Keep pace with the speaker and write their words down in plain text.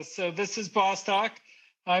So this is Boss Talk.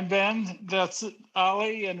 I'm Ben. That's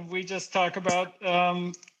Ali, and we just talk about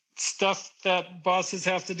stuff that bosses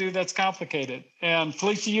have to do that's complicated. And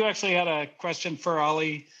Felicia, you actually had a question for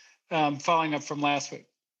Ali, following up from last week.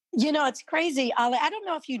 You know, it's crazy, Ali. I don't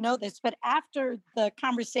know if you know this, but after the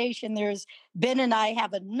conversation, there's Ben and I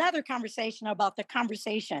have another conversation about the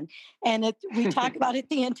conversation, and we talk about it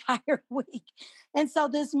the entire week. And so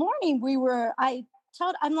this morning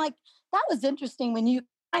I'm like, that was interesting when you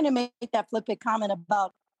kind of made that flippant comment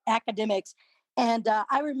about academics. And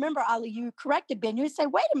I remember, Ali, you corrected Ben. You would say,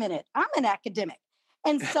 wait a minute, I'm an academic.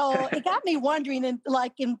 And so it got me wondering,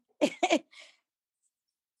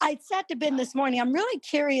 I said to Ben this morning, I'm really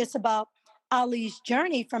curious about Ali's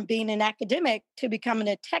journey from being an academic to becoming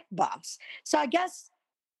a tech boss. So I guess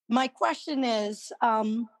my question is,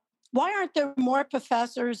 why aren't there more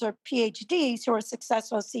professors or PhDs who are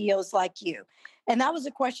successful CEOs like you? And that was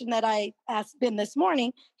a question that I asked Ben this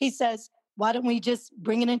morning. He says, why don't we just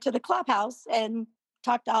bring it into the Clubhouse and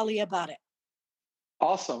talk to Ali about it?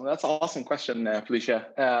 Awesome. That's an awesome question,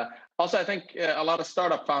 Felicia. Also, I think a lot of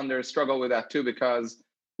startup founders struggle with that too, because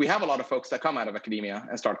we have a lot of folks that come out of academia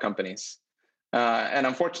and start companies. And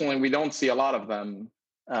unfortunately, we don't see a lot of them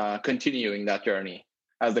continuing that journey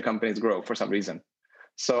as the companies grow for some reason.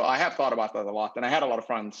 So I have thought about that a lot. And I had a lot of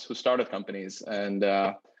friends who started companies. And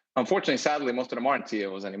unfortunately, sadly, most of them aren't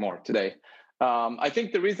CEOs anymore today. I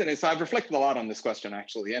think the reason is I've reflected a lot on this question,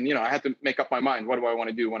 actually. And, I had to make up my mind. What do I want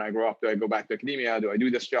to do when I grow up? Do I go back to academia? Do I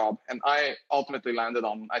do this job? And I ultimately landed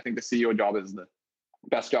on, I think the CEO job is the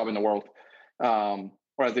best job in the world.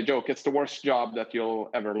 Or as a joke, it's the worst job that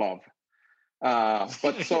you'll ever love.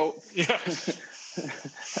 But so,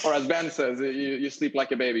 or as Ben says, you sleep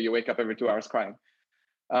like a baby. You wake up every 2 hours crying.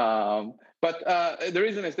 But the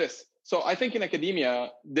reason is this. So I think in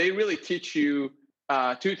academia, they really teach you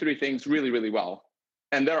 2-3 things really, really well.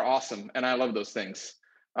 And they're awesome. And I love those things.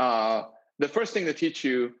 The first thing they teach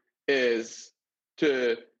you is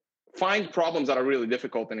to find problems that are really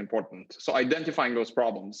difficult and important. So identifying those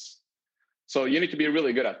problems. So you need to be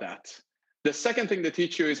really good at that. The second thing they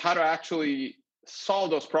teach you is how to actually solve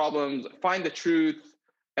those problems, find the truth,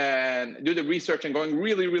 and do the research and going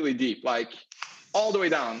really, really deep, like all the way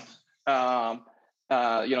down,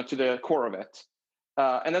 to the core of it.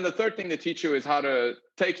 And then the third thing they teach you is how to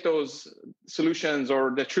take those solutions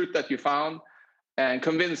or the truth that you found and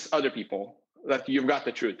convince other people that you've got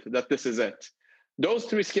the truth, that this is it. Those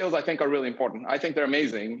 3 skills, I think, are really important. I think they're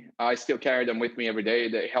amazing. I still carry them with me every day.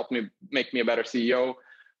 They help me make me a better CEO.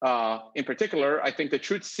 In particular, I think the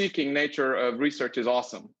truth-seeking nature of research is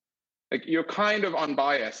awesome. Like, you're kind of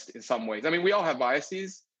unbiased in some ways. I mean, we all have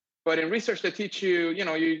biases, but in research, they teach you,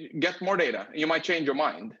 you get more data. You might change your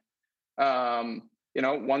mind.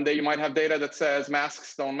 One day you might have data that says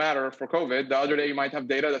masks don't matter for COVID. The other day you might have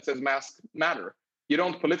data that says masks matter. You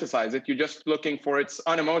don't politicize it. You're just looking for it's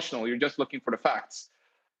unemotional. You're just looking for the facts.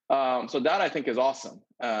 So that I think is awesome.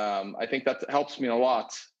 I think that helps me a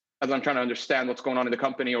lot as I'm trying to understand what's going on in the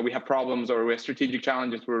company, or we have problems, or we have strategic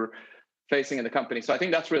challenges we're facing in the company. So I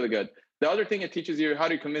think that's really good. The other thing it teaches you how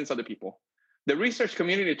to convince other people. The research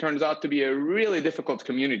community turns out to be a really difficult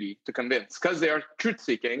community to convince because they are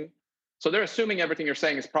truth-seeking. So they're assuming everything you're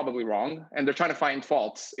saying is probably wrong, and they're trying to find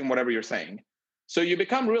faults in whatever you're saying. So you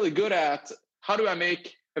become really good at, how do I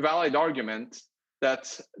make a valid argument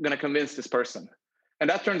that's going to convince this person? And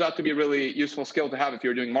that turns out to be a really useful skill to have if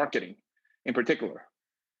you're doing marketing in particular.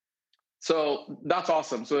 So that's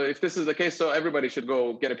awesome. So if this is the case, so everybody should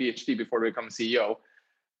go get a PhD before they become a CEO.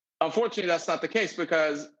 Unfortunately, that's not the case,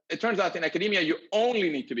 because it turns out in academia, you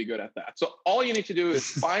only need to be good at that. So all you need to do is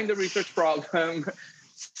find the research problem,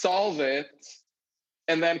 solve it,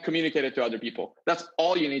 and then communicate it to other people. That's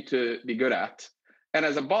all you need to be good at. And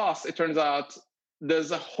as a boss, it turns out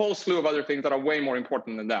there's a whole slew of other things that are way more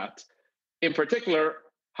important than that. In particular,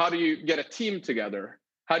 how do you get a team together?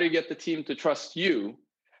 How do you get the team to trust you?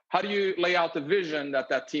 How do you lay out the vision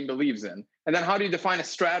that team believes in? And then how do you define a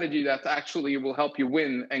strategy that actually will help you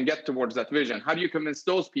win and get towards that vision? How do you convince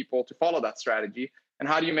those people to follow that strategy? And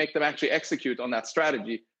how do you make them actually execute on that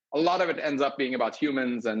strategy? A lot of it ends up being about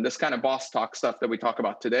humans and this kind of boss talk stuff that we talk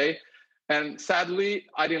about today. And sadly,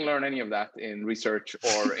 I didn't learn any of that in research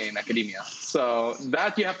or in academia. So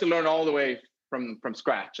that you have to learn all the way from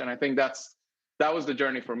scratch. And I think that was the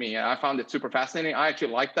journey for me. I found it super fascinating. I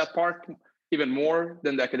actually like that part even more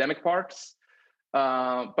than the academic parts.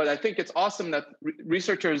 But I think it's awesome that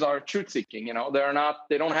researchers are truth-seeking.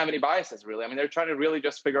 They don't have any biases, really. I mean, they're trying to really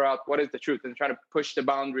just figure out what is the truth and trying to push the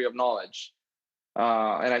boundary of knowledge.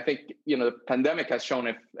 And I think, the pandemic has shown,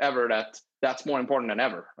 if ever, that that's more important than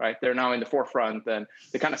ever, right? They're now in the forefront, and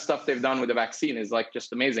the kind of stuff they've done with the vaccine is like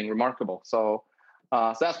just amazing, remarkable. So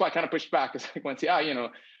that's why I kind of pushed back. It's like, once,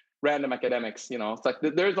 random academics, it's like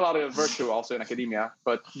there's a lot of virtue also in academia,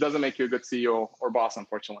 but it doesn't make you a good CEO or boss,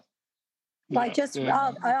 unfortunately. Well,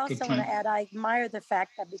 I also want to add, I admire the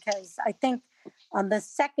fact that, because I think on the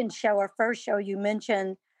second show or first show you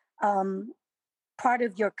mentioned, part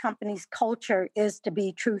of your company's culture is to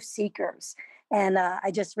be truth seekers. And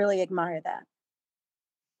I just really admire that.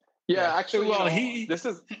 Yeah, actually, well,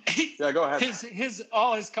 go ahead.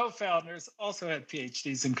 All his co-founders also had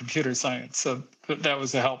PhDs in computer science. So that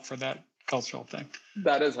was a help for that cultural thing.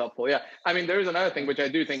 That is helpful. Yeah. I mean, there is another thing, which I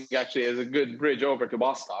do think actually is a good bridge over to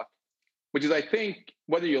boss talk, which is, I think,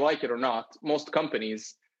 whether you like it or not, most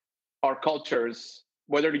companies are cultures,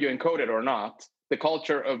 whether you encode it or not, the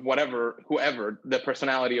culture of whoever the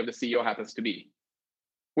personality of the CEO happens to be,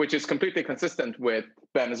 which is completely consistent with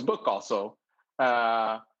Ben's book also.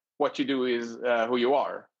 What you do is who you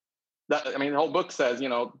are. The whole book says,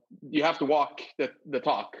 you have to walk the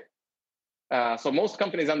talk. So most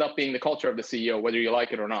companies end up being the culture of the CEO, whether you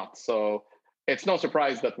like it or not. So it's no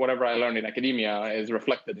surprise that whatever I learned in academia is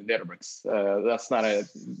reflected in Databricks. That's not a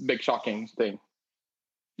big shocking thing.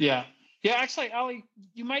 Yeah. Yeah, actually, Ali,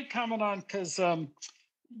 you might comment on, because, I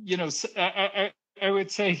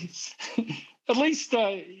would say at least,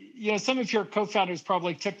 some of your co-founders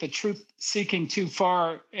probably took the truth seeking too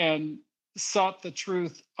far and sought the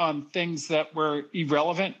truth on things that were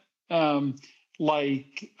irrelevant.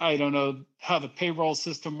 Like, I don't know how the payroll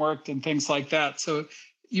system worked and things like that. So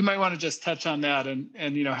you might want to just touch on that and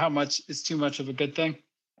how much is too much of a good thing.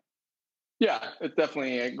 Yeah, it's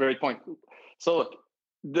definitely a great point. So look,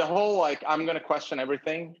 the whole, I'm going to question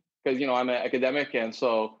everything because, I'm an academic. And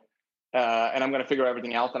so, and I'm going to figure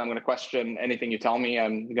everything out, and I'm going to question anything you tell me.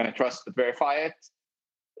 I'm going to trust but verify it.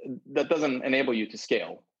 That doesn't enable you to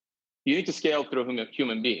scale. You need to scale through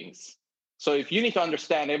human beings. So if you need to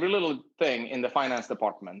understand every little thing in the finance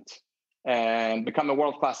department and become a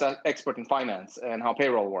world-class expert in finance and how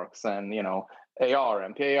payroll works and, AR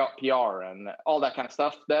and PR and all that kind of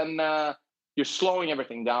stuff, then you're slowing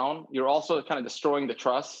everything down. You're also kind of destroying the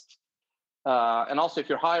trust. And also, if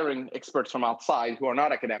you're hiring experts from outside who are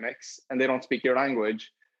not academics and they don't speak your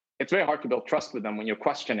language, it's very hard to build trust with them when you're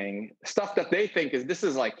questioning stuff that they think this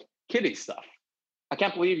is like kiddie stuff. I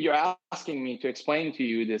can't believe you're asking me to explain to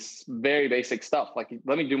you this very basic stuff. Like,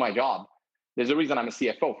 let me do my job. There's a reason I'm a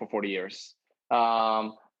CFO for 40 years.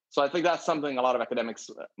 So I think that's something a lot of academics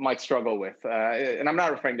might struggle with. And I'm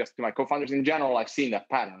not referring just to my co-founders. In general, I've seen that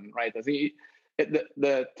pattern, right? I think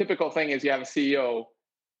the typical thing is you have a CEO,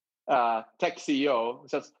 tech CEO, who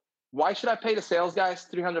says, why should I pay the sales guys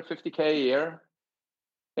 $350K a year?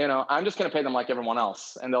 I'm just going to pay them like everyone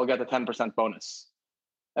else, and they'll get a 10% bonus.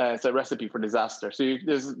 It's a recipe for disaster. So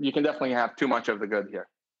you can definitely have too much of the good here.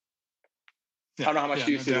 Yeah, I don't know how much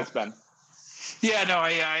you see this, Ben. Yeah, no,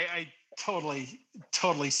 I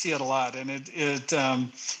totally see it a lot, and it's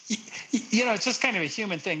just kind of a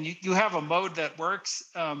human thing. You have a mode that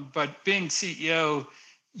works, but being CEO,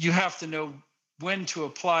 you have to know when to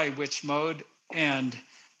apply which mode. And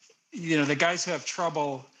the guys who have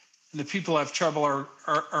trouble and the people who have trouble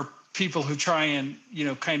are people who try and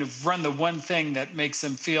kind of run the one thing that makes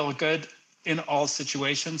them feel good in all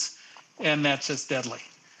situations, and that's just deadly,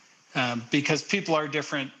 because people are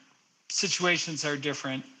different, situations are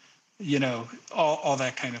different, all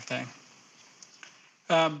that kind of thing.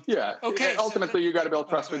 Yeah. Okay. Ultimately, you got to build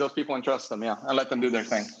trust with those people and trust them, and let them do their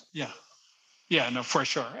thing. Yeah, no, for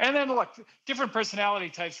sure. And then look, different personality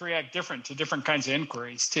types react different to different kinds of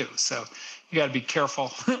inquiries too. So you got to be careful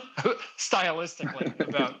stylistically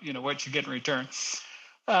about what you get in return.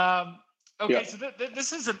 Okay, so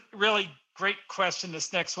this is a really great question,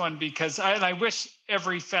 this next one, because I wish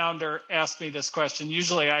every founder asked me this question.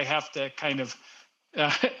 Usually I have to kind of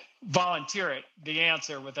volunteer the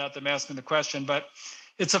answer without them asking the question, but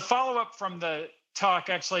it's a follow-up from the talk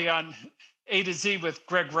actually on A to Z with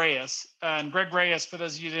Greg Reyes. And Greg Reyes, for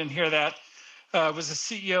those of you who didn't hear that, was the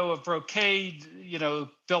CEO of Brocade,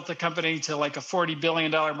 built the company to like a $40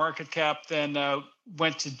 billion market cap, then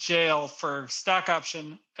went to jail for stock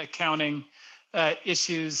option accounting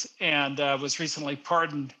issues, and was recently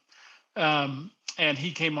pardoned. And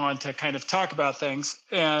he came on to kind of talk about things.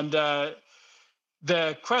 And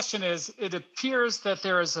the question is, it appears that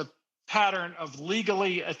there is a pattern of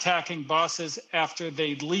legally attacking bosses after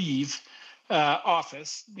they leave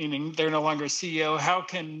office, meaning they're no longer CEO. How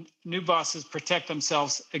can new bosses protect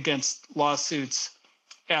themselves against lawsuits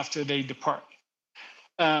after they depart?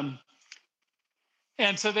 And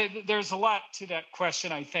so there's a lot to that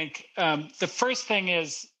question, I think. The first thing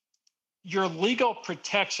is, your legal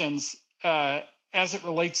protections as it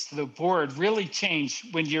relates to the board really change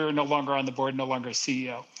when you're no longer on the board, no longer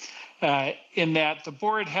CEO. In that the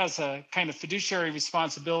board has a kind of fiduciary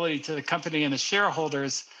responsibility to the company and the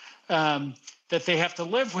shareholders that they have to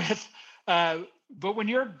live with. But when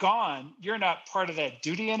you're gone, you're not part of that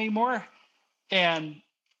duty anymore. And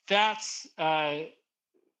that's,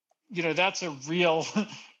 that's a real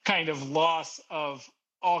kind of loss of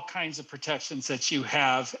all kinds of protections that you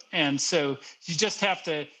have. And so you just have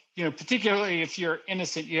to, particularly if you're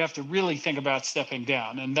innocent, you have to really think about stepping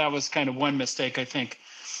down. And that was kind of one mistake I think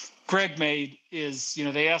Greg made is,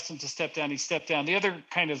 they asked him to step down, he stepped down. The other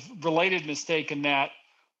kind of related mistake in that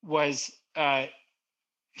was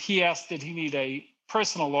he asked, did he need a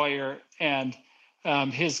personal lawyer? And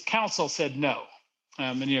his counsel said no.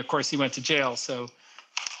 And of course, he went to jail. So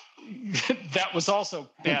that was also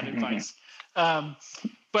bad advice.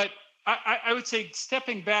 But I would say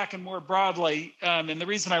stepping back and more broadly, and the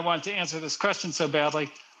reason I want to answer this question so badly,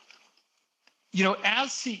 as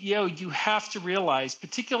CEO, you have to realize,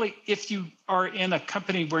 particularly if you are in a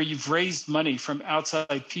company where you've raised money from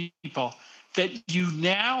outside people, that you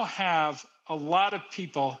now have a lot of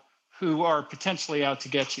people who are potentially out to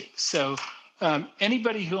get you. So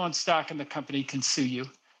anybody who owns stock in the company can sue you.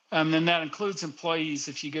 And that includes employees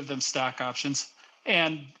if you give them stock options.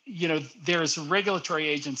 And, there's regulatory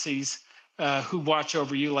agencies who watch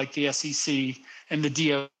over you, like the SEC and the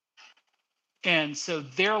DO. And so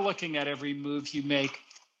they're looking at every move you make.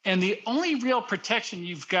 And the only real protection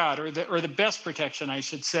you've got, or the best protection, I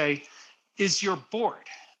should say, is your board.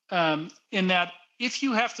 In that if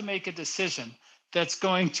you have to make a decision that's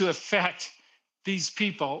going to affect these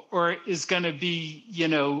people, or is going to be,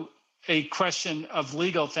 a question of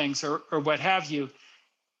legal things or what have you,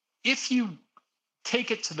 if you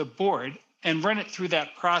take it to the board and run it through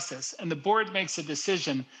that process, and the board makes a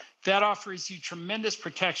decision, that offers you tremendous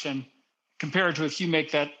protection compared to if you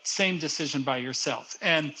make that same decision by yourself.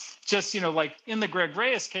 And just, like in the Greg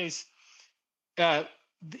Reyes case,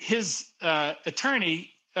 his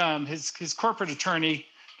attorney, his corporate attorney,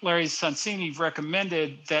 Larry Sonsini,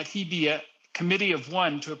 recommended that he be a committee of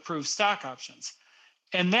one to approve stock options.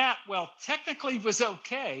 And that, well, technically was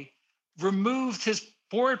okay, removed his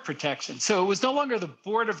board protection. So it was no longer the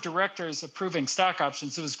board of directors approving stock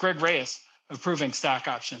options, it was Greg Reyes approving stock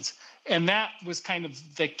options. And that was kind of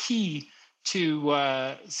the key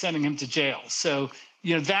to sending him to jail. So,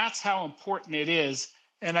 that's how important it is.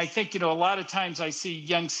 And I think, a lot of times I see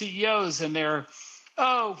young CEOs and they're,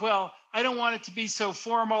 oh, well, I don't want it to be so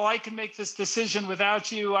formal. I can make this decision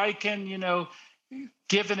without you. I can,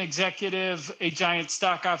 give an executive a giant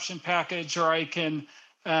stock option package, or I can,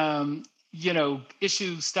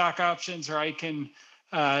 issue stock options, or I can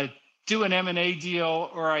do an M&A deal,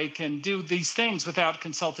 or I can do these things without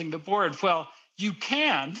consulting the board. Well, you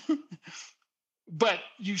can, but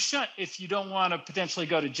you shouldn't if you don't want to potentially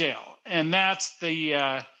go to jail. And that's the,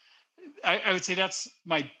 I would say that's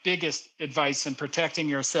my biggest advice in protecting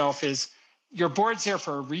yourself is your board's there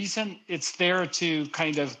for a reason. It's there to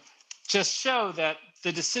kind of just show that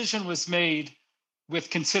the decision was made with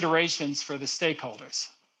considerations for the stakeholders.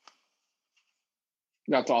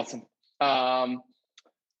 That's awesome. I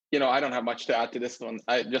don't have much to add to this one.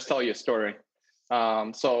 I just tell you a story.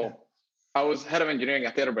 I was head of engineering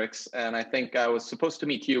at Databricks, and I think I was supposed to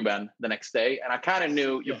meet you, Ben, the next day. And I kind of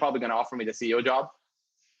knew you're probably going to offer me the CEO job.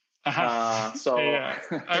 I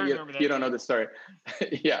remember that. You don't know the story.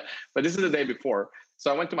 Yeah, but this is the day before. So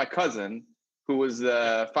I went to my cousin, who was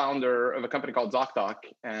the founder of a company called ZocDoc,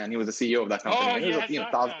 and he was the CEO of that company. Oh, it was,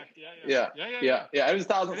 ZocDoc. It was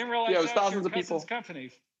thousands. I didn't realize it was thousands of people.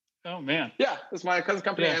 Company. Oh man. Yeah, it's my cousin's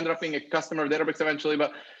company. I ended up being a customer of Databricks eventually,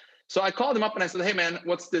 but. So I called him up and I said, "Hey man,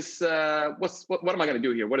 what's this? What am I going to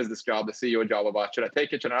do here? What is this job, the CEO job about? Should I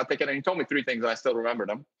take it? Should I not take it?" And he told me three things, and I still remember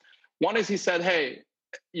them. One is he said, "Hey,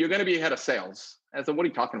 you're going to be head of sales." And I said, "What are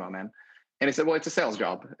you talking about, man?" And he said, "Well, it's a sales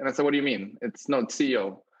job." And I said, "What do you mean? It's not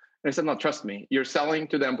CEO." And he said, "No, trust me. You're selling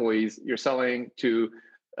to the employees. You're selling to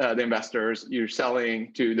the investors. You're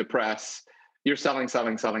selling to the press. You're selling.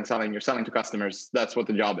 You're selling to customers. That's what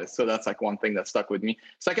the job is." So that's like one thing that stuck with me.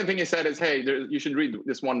 Second thing he said is, "Hey, you should read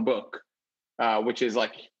this one book, which is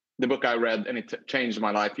like the book I read, and it changed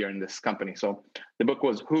my life here in this company." So the book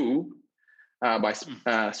was Who by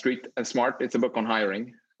Street and Smart. It's a book on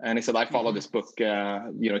hiring. And he said, "I follow this book,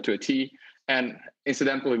 to a T." And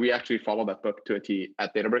incidentally, we actually follow that book to a T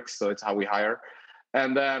at Databricks. So it's how we hire.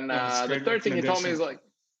 And then the third thing he told me is like,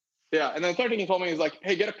 and then the third thing he told me is like,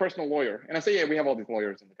 "Hey, get a personal lawyer." And I say, "Yeah, we have all these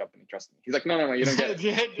lawyers in the company. Trust me." He's like, No, you don't get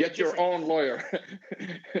it. Get your own lawyer.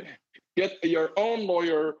 Get your own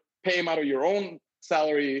lawyer, pay him out of your own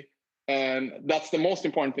salary, And that's the most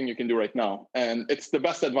important thing you can do right now. And it's the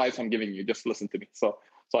best advice I'm giving you. Just listen to me. So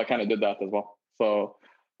I kind of did that as well. So,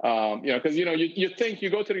 because, you think you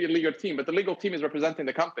go to the legal team, but the legal team is representing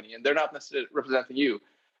the company and they're not necessarily representing you.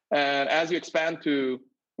 And as you expand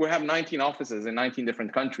we have 19 offices in 19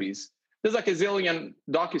 different countries. There's like a zillion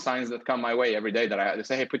DocuSigns that come my way every day that I have to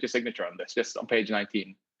say, hey, put your signature on this, just on page 19.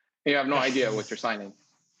 And you have no idea what you're signing.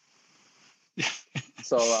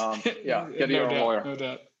 So, get your own lawyer. No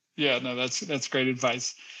doubt. Yeah, no, that's great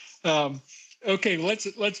advice. Okay,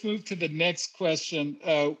 let's move to the next question.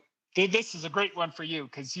 This is a great one for you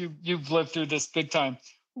because you've lived through this big time.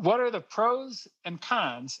 What are the pros and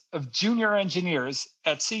cons of junior engineers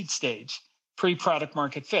at seed stage, pre-product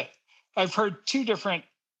market fit? I've heard two different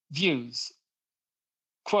views.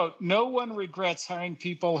 Quote, no one regrets hiring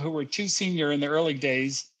people who were too senior in the early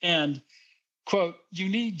days, and quote, you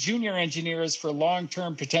need junior engineers for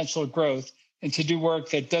long-term potential growth and to do work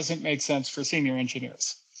that doesn't make sense for senior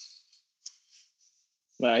engineers.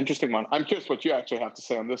 Interesting one. I'm curious what you actually have to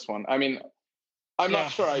say on this one. I mean, I'm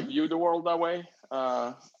not sure I view the world that way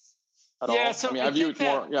at all. So I view it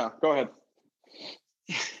more. Yeah, go ahead.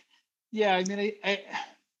 Yeah, I mean,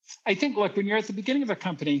 I think, look, when you're at the beginning of a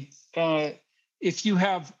company, if you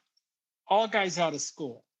have all guys out of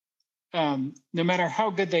school, no matter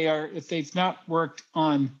how good they are, if they've not worked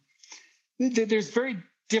on, there's very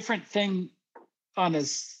different thing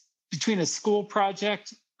between a school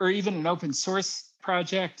project or even an open source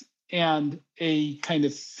project and a kind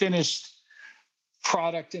of finished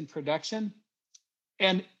product in production.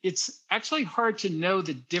 And it's actually hard to know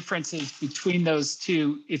the differences between those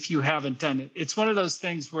two if you haven't done it. It's one of those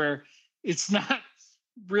things where it's not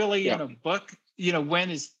really in a book, when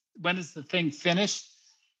is the thing finished?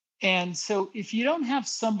 And so if you don't have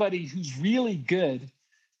somebody who's really good,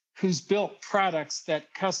 who's built products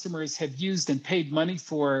that customers have used and paid money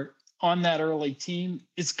for on that early team,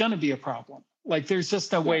 it's going to be a problem. Like there's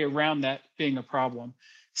just no way around that being a problem.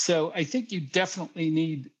 So I think you definitely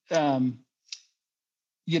need, a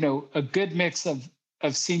good mix of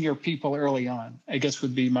senior people early on, I guess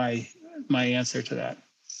would be my answer to that.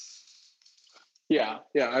 Yeah.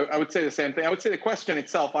 I would say the same thing. I would say the question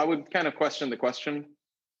itself, I would kind of question the question.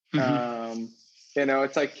 Mm-hmm.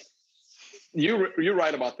 It's like you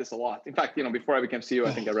write about this a lot. In fact, before I became CEO,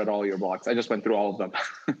 I think I read all your blogs. I just went through all of them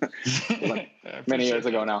many years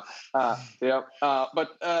ago now. But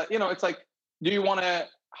it's like, do you want to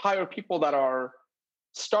hire people that are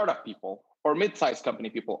startup people or mid-sized company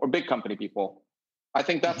people or big company people? I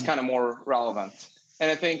think that's kind of more relevant.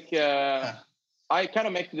 And I think I kind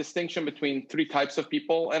of make the distinction between three types of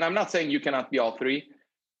people. And I'm not saying you cannot be all three,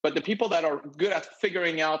 but the people that are good at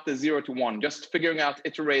figuring out the 0 to 1, just figuring out,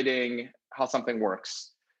 iterating how something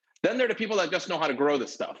works. Then there are the people that just know how to grow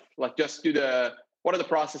this stuff, like just what are the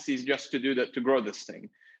processes just to grow this thing.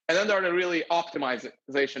 And then there are the really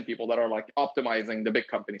optimization people that are like optimizing the big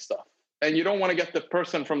company stuff. And you don't want to get the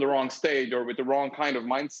person from the wrong stage or with the wrong kind of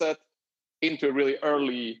mindset into a really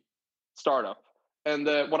early startup. And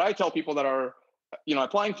what I tell people that are,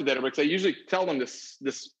 applying to Databricks, I usually tell them this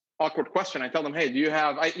awkward question. I tell them, hey,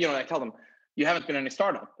 I tell them, you haven't been in a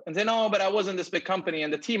startup. And they no, but I was in this big company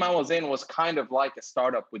and the team I was in was kind of like a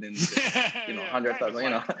startup within,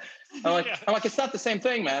 100,000, I'm like, it's not the same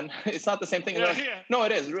thing, man. It's not the same thing. No,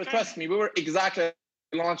 it is. Trust me. We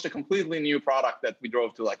launched a completely new product that we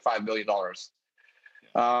drove to like $5 billion.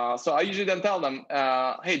 So I usually then tell them,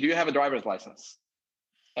 hey, do you have a driver's license?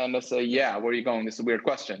 And they say, yeah, where are you going? This is a weird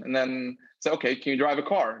question. And then say, okay, can you drive a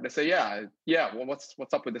car? They say, yeah. Well, what's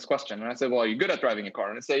up with this question? And I say, well, are you good at driving a car?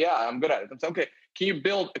 And they say, yeah, I'm good at it. And I say, okay, can you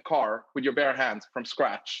build a car with your bare hands from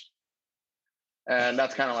scratch? And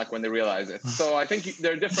that's kind of like when they realize it. So I think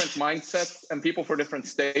there are different mindsets and people for different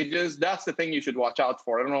stages. That's the thing you should watch out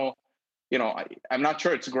for. I don't know, I'm not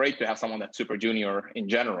sure it's great to have someone that's super junior in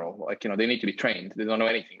general. Like, they need to be trained. They don't know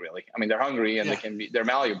anything really. I mean, they're hungry and they're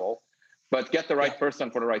malleable. But get the right person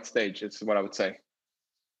for the right stage is what I would say.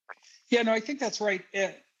 Yeah, no, I think that's right.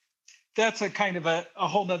 That's a kind of a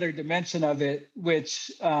whole nother dimension of it, which,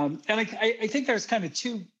 and I think there's kind of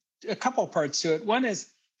a couple parts to it. One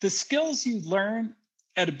is the skills you learn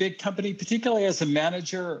at a big company, particularly as a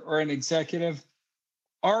manager or an executive,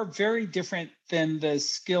 are very different than the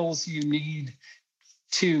skills you need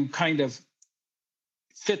to kind of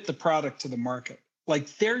fit the product to the market. Like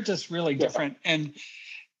they're just really different. And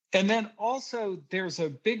then also there's a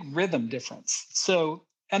big rhythm difference. So,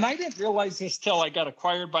 and I didn't realize this till I got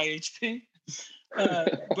acquired by HP.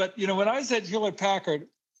 But, when I was at Hewlett Packard,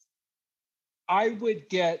 I would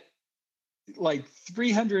get like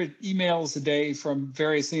 300 emails a day from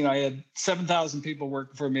various, I had 7,000 people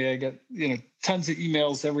working for me. I get, tons of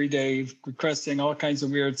emails every day requesting all kinds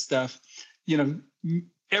of weird stuff.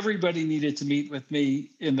 Everybody needed to meet with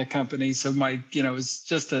me in the company. So it was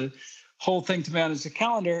just a whole thing to manage the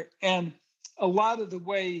calendar. And a lot of the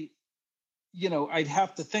way, I'd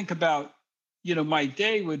have to think about, my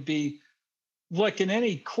day would be, look, in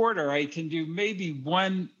any quarter, I can do maybe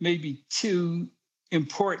one, maybe two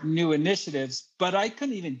important new initiatives, but I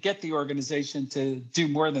couldn't even get the organization to do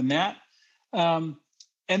more than that. And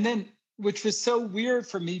then, which was so weird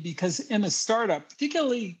for me, because in a startup,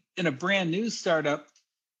 particularly in a brand new startup,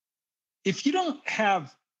 if you don't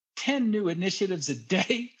have 10 new initiatives a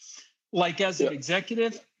day, like as an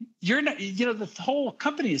executive, you're not, the whole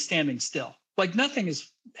company is standing still. Like nothing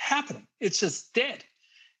is happening. It's just dead.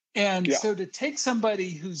 And so to take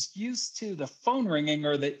somebody who's used to the phone ringing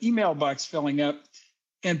or the email box filling up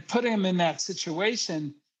and put them in that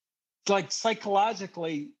situation, like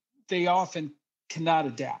psychologically, they often cannot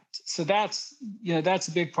adapt. So that's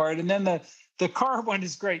a big part. And then the car one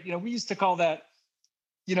is great. We used to call that,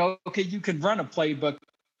 okay, you can run a playbook,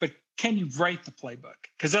 but can you write the playbook?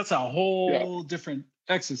 Because that's a whole different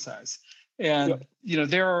exercise. And,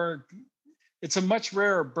 it's a much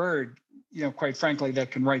rarer bird, quite frankly,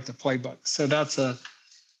 that can write the playbook. So that's a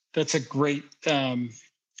great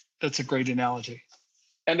analogy.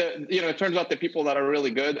 And it turns out that people that are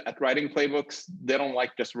really good at writing playbooks, they don't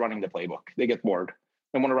like just running the playbook. They get bored.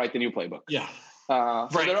 They want to write the new playbook. Yeah. So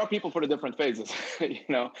there are people for the different phases.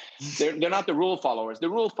 They're not the rule followers. The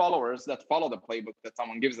rule followers that follow the playbook that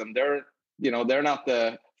someone gives them, they're not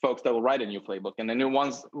the folks that will write a new playbook. And the new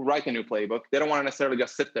ones who write a new playbook, they don't want to necessarily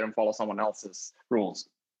just sit there and follow someone else's rules.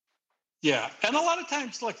 Yeah, and a lot of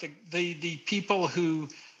times, like the people who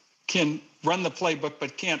can run the playbook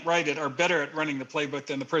but can't write it are better at running the playbook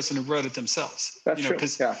than the person who wrote it themselves. That's true.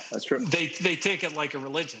 Yeah, that's true. They take it like a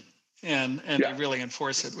religion and they really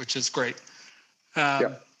enforce it, which is great.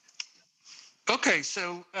 Okay,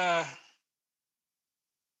 so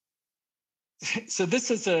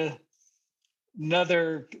this is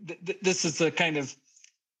this is a kind of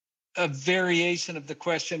a variation of the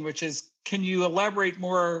question, which is, can you elaborate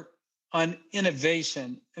more on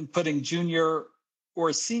innovation and putting junior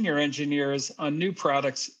or senior engineers on new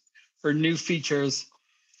products or new features?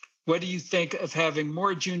 What do you think of having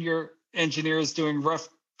more junior engineers doing rough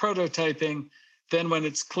prototyping? Then when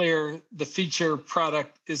it's clear the feature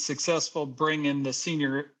product is successful, bring in the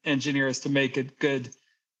senior engineers to make it good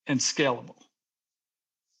and scalable.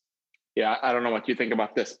 Yeah, I don't know what you think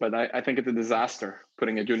about this, but I think it's a disaster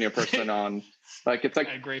putting a junior person on. I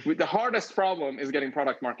agree. The hardest problem is getting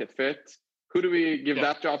product market fit. Who do we give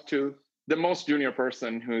that job to? The most junior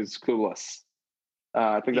person who's clueless.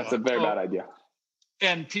 I think that's a very bad idea.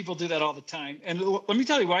 And people do that all the time. And let me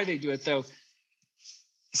tell you why they do it, though.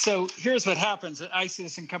 So here's what happens. I see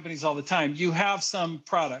this in companies all the time. You have some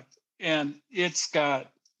product and it's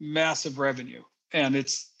got massive revenue, and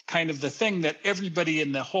it's kind of the thing that everybody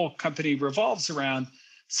in the whole company revolves around.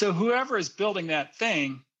 So whoever is building that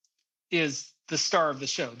thing is the star of the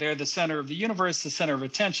show. They're the center of the universe, the center of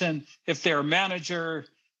attention. If they're a manager,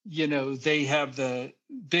 they have the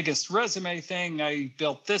biggest resume thing. I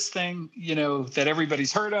built this thing, that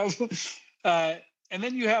everybody's heard of. And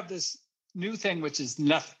then you have this new thing, which is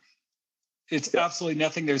nothing. It's absolutely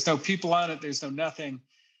nothing. There's no people on it. There's no nothing.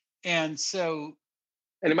 And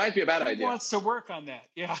it might be a bad idea. Who wants to work on that?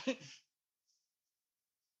 Yeah.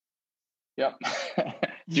 Yep.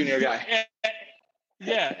 Junior guy.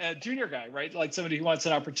 A junior guy, right? Like somebody who wants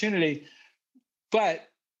an opportunity. But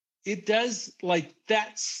it does, like,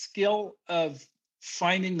 that skill of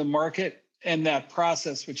finding the market and that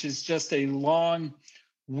process, which is just a long,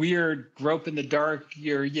 weird grope in the dark.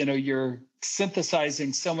 You're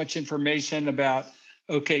synthesizing so much information about,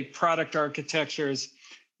 product architectures.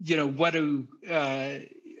 What do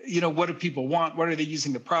people want? What are they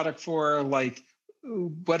using the product for? Like,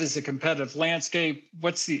 what is the competitive landscape?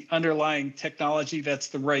 What's the underlying technology that's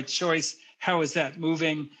the right choice? How is that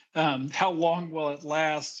moving? How long will it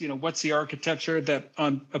last? What's the architecture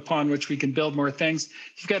upon which we can build more things?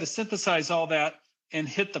 You've got to synthesize all that and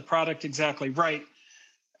hit the product exactly right.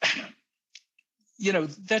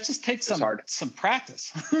 That just takes some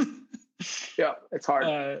practice. Yeah, it's hard.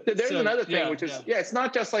 There's another thing, which is, it's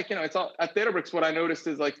not just like, it's all at Databricks. What I noticed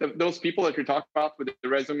is like those people that you're talking about with the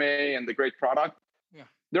resume and the great product,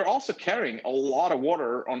 they're also carrying a lot of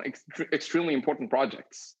water on extremely important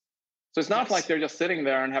projects. So it's not like they're just sitting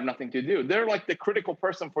there and have nothing to do. They're like the critical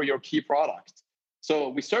person for your key product. So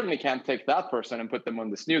we certainly can't take that person and put them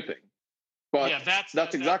on this new thing. But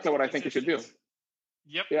that's exactly what I think you should do.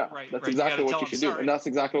 Yep. Yeah, Right. that's Right. exactly what you should do. Sorry. And that's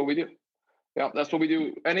exactly what we do. Yeah, that's what we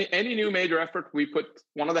do. Any new major effort, we put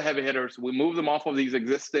one of the heavy hitters, we move them off of these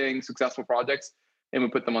existing successful projects, and we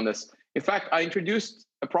put them on this. In fact, I introduced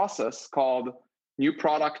a process called new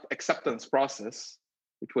product acceptance process,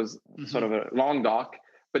 which was sort of a long doc.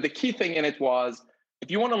 But the key thing in it was,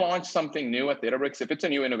 if you want to launch something new at Databricks, if it's a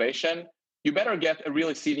new innovation, you better get a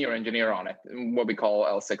really senior engineer on it, what we call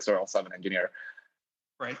L6 or L7 engineer.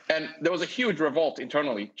 Right. And there was a huge revolt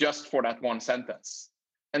internally just for that one sentence.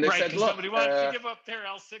 And they said, look, nobody wanted to give up their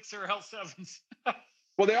L6 or L7s.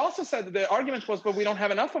 Well, they also said that the argument was, but we don't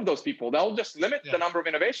have enough of those people. They'll just limit the number of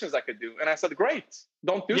innovations I could do. And I said, great,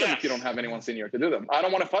 don't do them if you don't have anyone senior to do them. I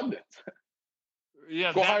don't want to fund it.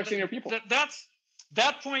 Yeah, Go hire senior people.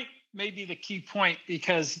 That point may be the key point,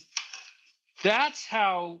 because that's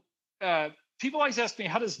how people always ask me,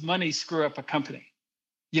 how does money screw up a company?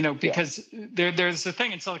 Because there's a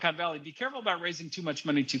thing in Silicon Valley, be careful about raising too much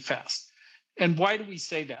money too fast. And why do we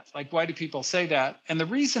say that? Like, why do people say that? And the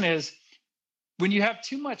reason is, when you have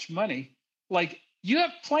too much money, like, you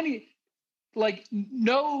have plenty, like,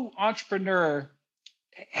 no entrepreneur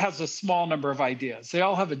has a small number of ideas. They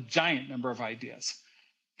all have a giant number of ideas.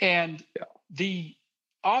 And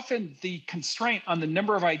often the constraint on the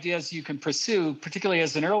number of ideas you can pursue, particularly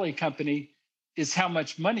as an early company, is how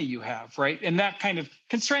much money you have, right? And that kind of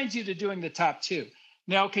constrains you to doing the top two.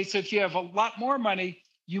 Now, okay, so if you have a lot more money,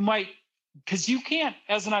 you might, because you can't,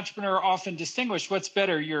 as an entrepreneur, often distinguish what's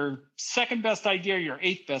better, your second best idea or your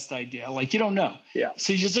eighth best idea. Like, you don't know. Yeah.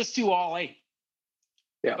 So you just do all eight.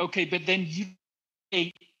 Yeah. Okay, but then you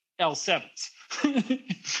 8 L7s.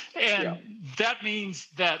 And that means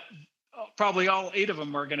that probably all 8 of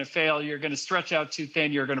them are going to fail. You're going to stretch out too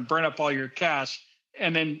thin. You're going to burn up all your cash.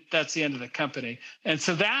 And then that's the end of the company. And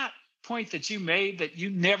so that point that you made, that you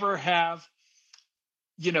never have,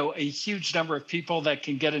 a huge number of people that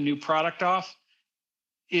can get a new product off,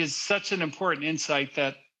 is such an important insight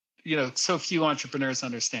that, so few entrepreneurs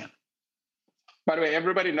understand. By the way,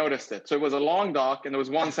 everybody noticed it. So it was a long doc, and there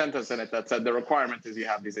was one sentence in it that said the requirement is you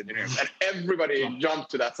have these engineers. And everybody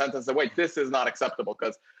jumped to that sentence and said, wait, this is not acceptable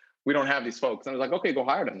because we don't have these folks. And I was like, okay, go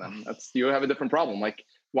hire them then. You have a different problem. Like,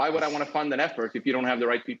 why would I want to fund an effort if you don't have the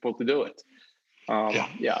right people to do it? Yeah,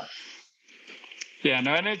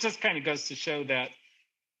 no, and it just kind of goes to show that,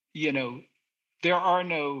 there are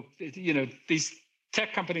no, these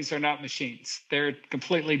tech companies are not machines. They're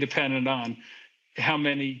completely dependent on how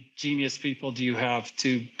many genius people do you have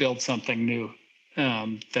to build something new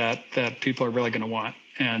that people are really going to want.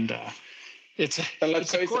 And it's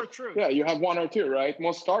a core truth. Yeah, you have one or two, right?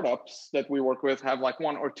 Most startups that we work with have like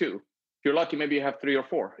one or two. If you're lucky, maybe you have 3 or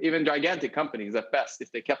 4. Even gigantic companies at best,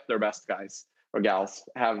 if they kept their best guys or gals,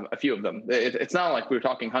 have a few of them. It's not like we're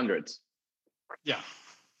talking hundreds.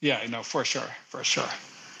 Yeah, I know, for sure.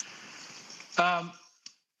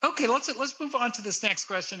 Okay, let's move on to this next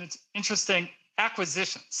question. It's interesting.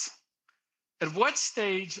 Acquisitions. At what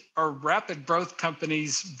stage are rapid growth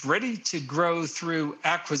companies ready to grow through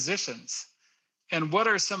acquisitions? And what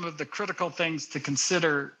are some of the critical things to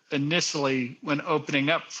consider initially when opening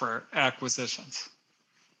up for acquisitions?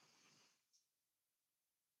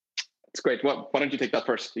 It's great. Why don't you take that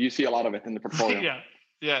first? You see a lot of it in the portfolio.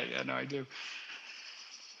 Yeah, no, I do.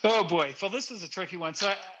 Oh boy, well, this is a tricky one.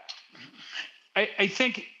 So I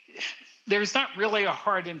think there's not really a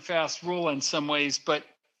hard and fast rule in some ways, but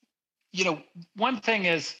one thing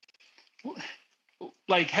is,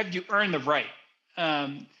 like, have you earned the right?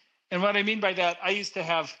 And what I mean by that, I used to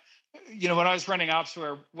have, when I was running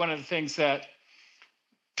Opsware, one of the things that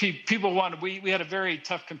people wanted, we had a very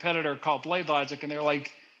tough competitor called Blade Logic, and they're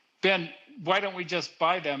like, Ben, why don't we just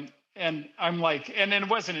buy them? And I'm like, and then it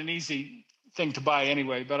wasn't an easy thing to buy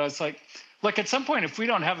anyway, but I was like, look, at some point, if we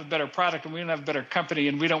don't have a better product and we don't have a better company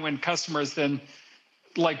and we don't win customers, then,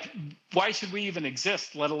 like, why should we even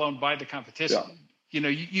exist, let alone buy the competition? Yeah.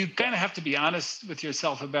 You kind of have to be honest with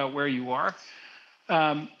yourself about where you are.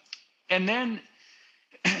 And then,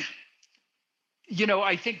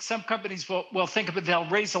 I think some companies will think of it, they'll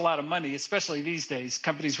raise a lot of money, especially these days.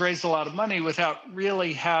 Companies raise a lot of money without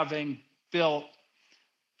really having built,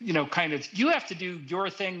 you have to do your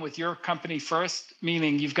thing with your company first,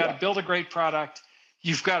 meaning you've got to build a great product,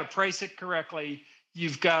 you've got to price it correctly,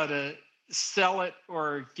 you've got to sell it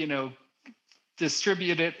or,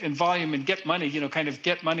 distribute it in volume and get money,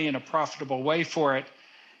 get money in a profitable way for it.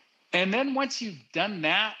 And then once you've done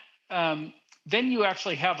that, then you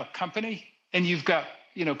actually have a company and you've got,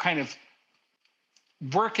 kind of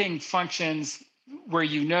working functions where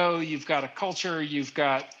you've got a culture, you've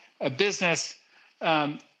got a business.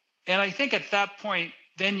 And I think at that point,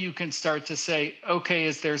 then you can start to say, okay,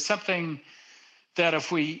 is there something that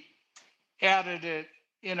if we added it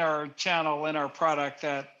in our channel, in our product,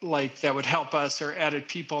 that would help us, or added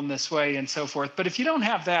people in this way and so forth. But if you don't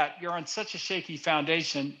have that, you're on such a shaky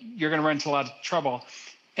foundation, you're going to run into a lot of trouble.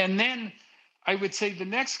 And then I would say the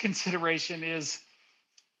next consideration is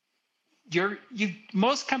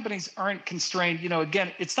most companies aren't constrained.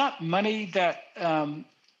 Again, it's not money that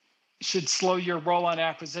should slow your roll on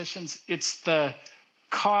acquisitions. It's the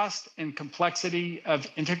cost and complexity of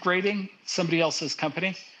integrating somebody else's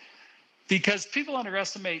company. Because people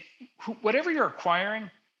underestimate whatever you're acquiring,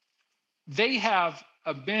 they have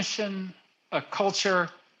a mission, a culture,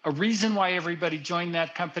 a reason why everybody joined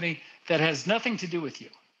that company that has nothing to do with you.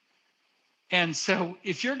 And so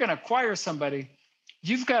if you're going to acquire somebody,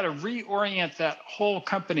 you've got to reorient that whole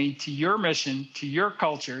company to your mission, to your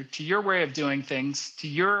culture, to your way of doing things, to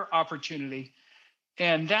your opportunity.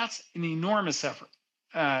 And that's an enormous effort.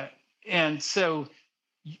 And so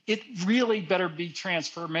it really better be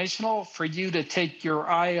transformational for you to take your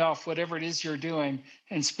eye off whatever it is you're doing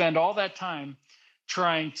and spend all that time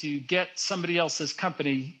trying to get somebody else's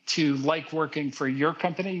company to like working for your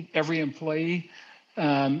company, every employee.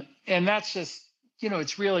 And that's just,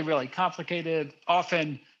 it's really, really complicated.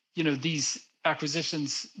 Often, these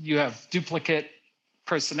acquisitions, you have duplicate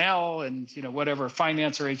personnel and, whatever,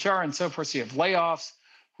 finance or HR and so forth. So you have layoffs,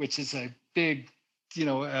 which is a big,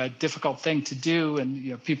 a difficult thing to do,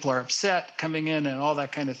 and people are upset coming in and all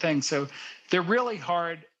that kind of thing. So they're really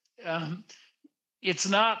hard. It's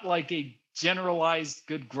not like a generalized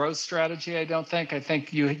good growth strategy, I don't think. I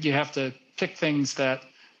think you have to pick things that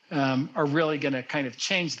are really going to kind of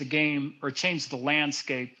change the game or change the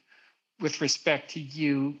landscape with respect to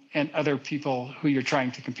you and other people who you're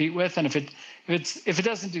trying to compete with. And if it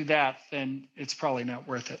doesn't do that, then it's probably not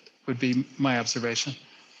worth it, would be my observation.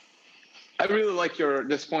 I really like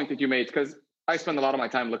this point that you made, because I spend a lot of my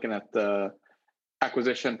time looking at the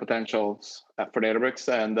acquisition potentials for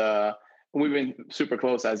Databricks, and we've been super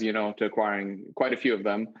close, as you know, to acquiring quite a few of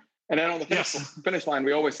them. And then on the finish line,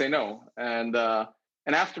 we always say no. And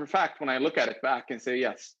after the fact, when I look at it back and say,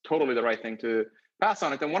 yes, totally the right thing to pass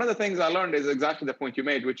on it. And one of the things I learned is exactly the point you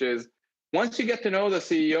made, which is once you get to know the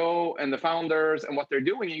CEO and the founders and what they're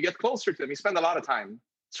doing, you get closer to them. You spend a lot of time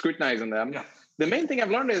scrutinizing them. Yeah. The main thing I've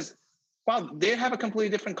learned is, wow, they have a completely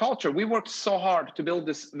different culture. We worked so hard to build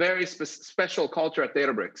this very special culture at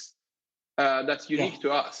Databricks that's unique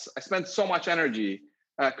to us. I spent so much energy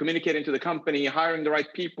communicating to the company, hiring the right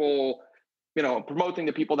people, promoting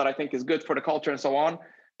the people that I think is good for the culture and so on.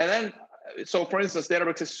 And then, so for instance,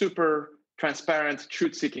 Databricks is super transparent,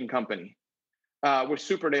 truth-seeking company. We're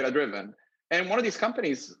super data-driven. And one of these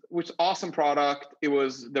companies, which awesome product, it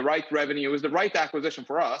was the right revenue, it was the right acquisition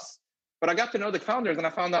for us. But I got to know the founders and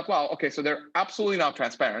I found out, wow, okay, so they're absolutely not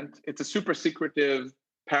transparent. It's a super secretive,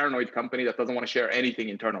 paranoid company that doesn't want to share anything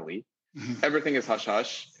internally. Mm-hmm. Everything is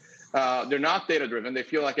hush-hush. They're not data-driven. They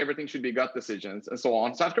feel like everything should be gut decisions and so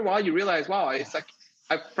on. So after a while, you realize, wow, it's like,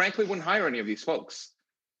 I frankly wouldn't hire any of these folks.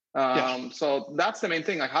 So that's the main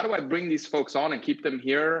thing. Like, how do I bring these folks on and keep them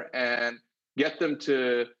here and get them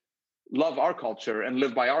to love our culture and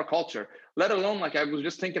live by our culture? Let alone, like I was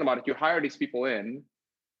just thinking about it, you hire these people in,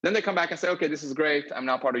 then they come back and say, okay, this is great. I'm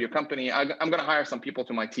now part of your company. I'm going to hire some people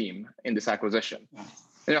to my team in this acquisition. Yeah.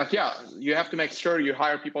 And you're like, yeah, you have to make sure you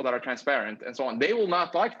hire people that are transparent and so on. They will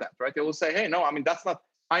not like that, right? They will say, hey, no, I mean, that's not,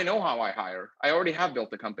 I know how I hire. I already have built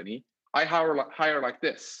the company. I hire like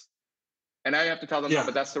this. And I have to tell them, no,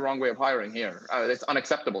 but that's the wrong way of hiring here. It's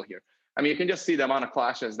unacceptable here. I mean, you can just see the amount of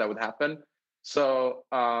clashes that would happen. So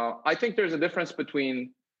I think there's a difference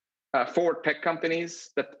between forward tech companies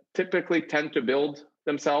that typically tend to build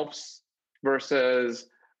themselves versus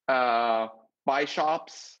buy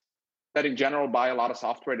shops that in general buy a lot of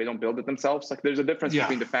software. They don't build it themselves. Like there's a difference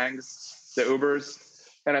between the FANGs, the Ubers.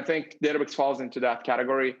 And I think Databricks falls into that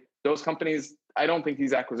category. Those companies, I don't think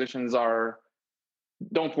these acquisitions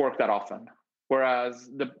don't work that often. Whereas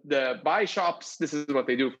the buy shops, this is what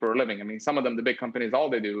they do for a living. I mean, some of them, the big companies, all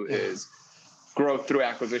they do is grow through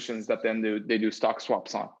acquisitions that then they do stock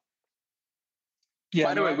swaps on. Yeah.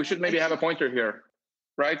 By the way, we should maybe have a pointer here,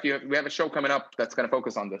 right? We have a show coming up that's going to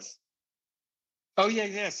focus on this. Oh yeah,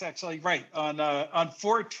 yes, actually, right. On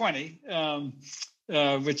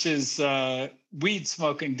 4/20, which is weed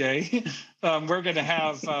smoking day, we're going to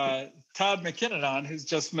have Todd McKinnon on, who's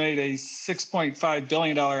just made a $6.5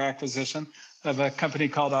 billion acquisition of a company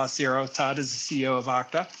called Auth0. Todd is the CEO of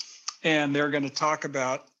Okta, and they're going to talk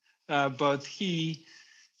about both he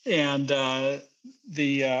and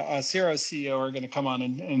the Auth0 CEO are going to come on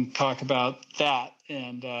and talk about that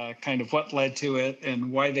and kind of what led to it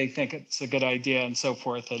and why they think it's a good idea and so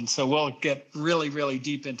forth. And so we'll get really, really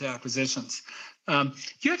deep into acquisitions.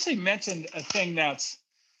 You actually mentioned a thing that's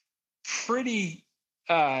pretty,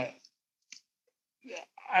 I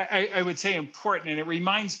would say, important. And it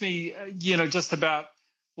reminds me, just about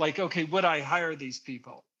like, okay, would I hire these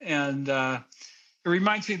people? And it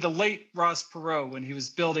reminds me of the late Ross Perot when he was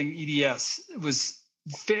building EDS. It was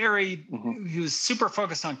he was super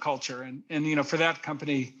focused on culture. And for that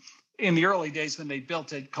company, in the early days when they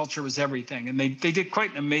built it, culture was everything. And they did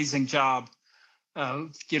quite an amazing job,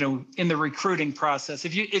 in the recruiting process.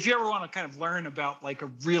 If you ever want to kind of learn about like a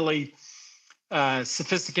really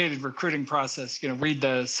sophisticated recruiting process, read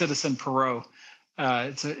the Citizen Perot.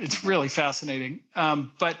 It's really fascinating.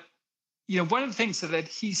 But one of the things that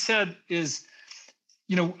he said is,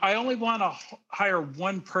 I only want to hire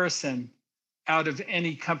one person out of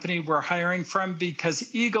any company we're hiring from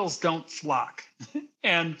because eagles don't flock.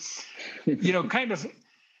 And, kind of,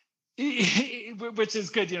 which is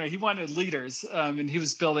good. He wanted leaders, and he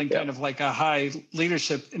was building kind of like a high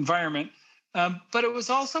leadership environment. But it was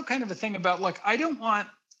also kind of a thing about, look, I don't want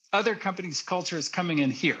other companies' cultures coming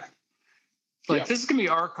in here. Like, this is going to be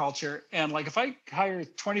our culture. And like, if I hire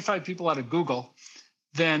 25 people out of Google,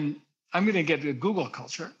 then I'm going to get a Google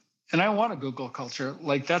culture. And I want a Google culture.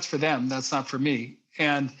 Like, that's for them. That's not for me.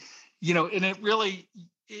 And, and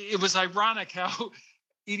it was ironic how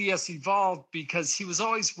EDS evolved, because he was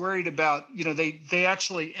always worried about, they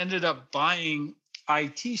actually ended up buying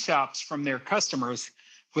IT shops from their customers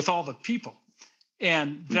with all the people.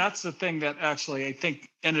 And that's the thing that actually, I think,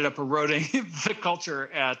 ended up eroding the culture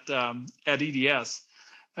at EDS.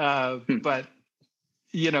 But,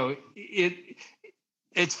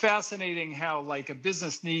 it's fascinating how like a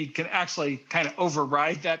business need can actually kind of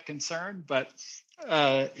override that concern. But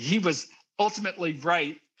he was ultimately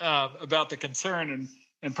right about the concern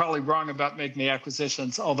and probably wrong about making the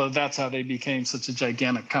acquisitions, although that's how they became such a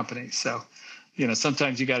gigantic company. So,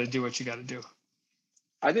 sometimes you got to do what you got to do.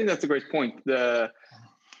 I think that's a great point. The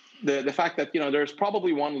fact that, there's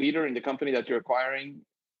probably one leader in the company that you're acquiring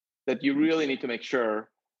that you really need to make sure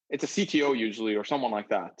it's a CTO usually, or someone like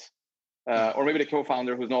that. Or maybe the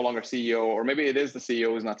co-founder who's no longer CEO, or maybe it is the CEO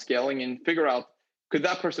who's not scaling, and figure out, could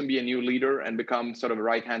that person be a new leader and become sort of a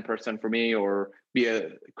right-hand person for me, or be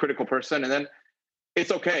a critical person? And then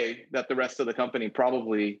it's okay that the rest of the company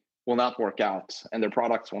probably will not work out and their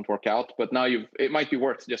products won't work out. But now it might be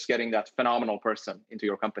worth just getting that phenomenal person into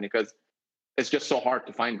your company, because it's just so hard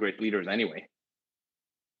to find great leaders anyway.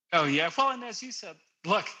 Oh, yeah. Well, and as you said,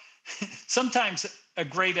 look, sometimes a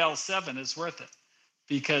great L7 is worth it,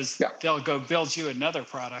 because they'll go build you another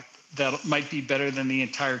product that might be better than the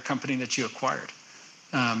entire company that you acquired.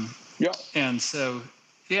 And so,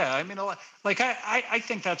 I mean, like I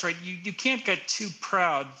think that's right. You can't get too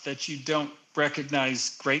proud that you don't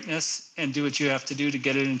recognize greatness and do what you have to do to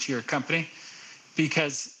get it into your company,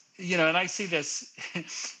 because, and I see this,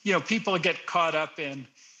 people get caught up in,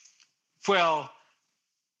 well,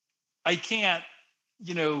 I can't,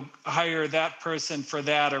 hire that person for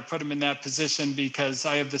that or put them in that position because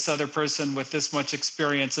I have this other person with this much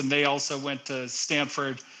experience and they also went to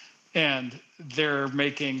Stanford and they're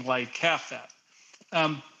making like half that.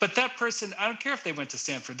 But that person, I don't care if they went to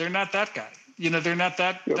Stanford, they're not that guy. They're not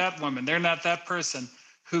that woman. They're not that person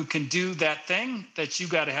who can do that thing that you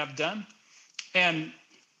got to have done. And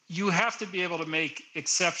you have to be able to make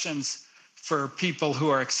exceptions for people who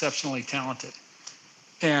are exceptionally talented.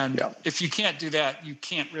 And if you can't do that, you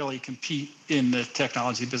can't really compete in the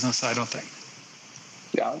technology business, I don't think.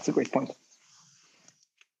 Yeah, that's a great point.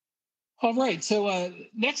 All right. So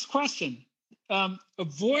next question.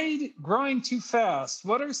 Avoid growing too fast.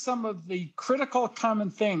 What are some of the critical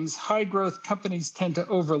common things high growth companies tend to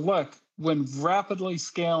overlook when rapidly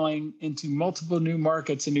scaling into multiple new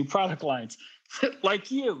markets and new product lines?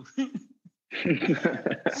 Like you.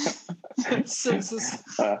 That's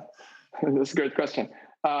a great question.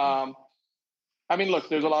 I mean, look,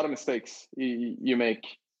 there's a lot of mistakes you make.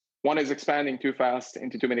 One is expanding too fast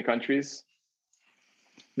into too many countries.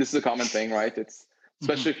 This is a common thing, right? It's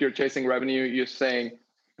especially if you're chasing revenue, you're saying,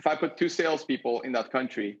 if I put 2 salespeople in that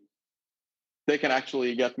country, they can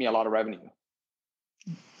actually get me a lot of revenue.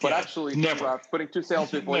 But actually, putting 2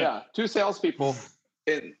 salespeople, 2 salespeople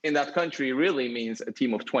in that country really means a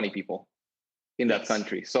team of 20 people in that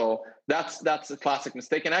country. So that's a classic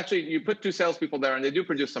mistake. And actually, you put 2 salespeople there and they do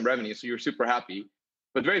produce some revenue, so you're super happy.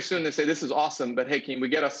 But very soon they say, this is awesome, but hey, can we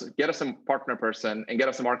get us a partner person and get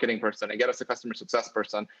us a marketing person and get us a customer success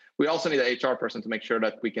person? We also need an HR person to make sure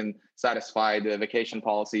that we can satisfy the vacation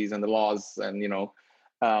policies and the laws and,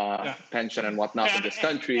 pension and whatnot in this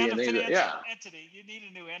country. And a financial entity. You need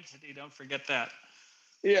a new entity. Don't forget that.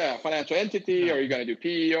 Yeah, financial entity. Are you going to do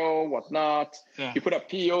PEO, whatnot? Yeah. You put up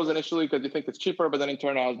PEOs initially because you think it's cheaper, but then it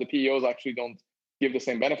turns out the PEOs actually don't give the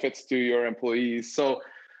same benefits to your employees. So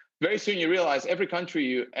very soon you realize every country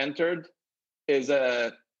you entered is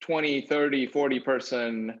a 20, 30, 40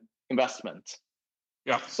 person investment.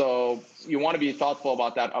 Yeah. So you want to be thoughtful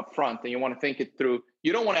about that up front, and you want to think it through.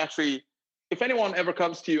 You don't want to actually, if anyone ever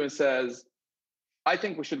comes to you and says, I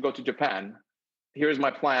think we should go to Japan, here's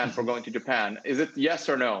my plan for going to Japan. Is it yes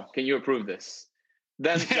or no? Can you approve this?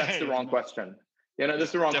 Then that's the wrong question. This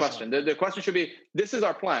is the wrong question. The question should be, this is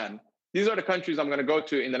our plan. These are the countries I'm going to go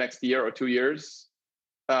to in the next year or 2 years.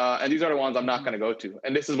 And these are the ones I'm not going to go to.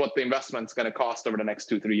 And this is what the investment's going to cost over the next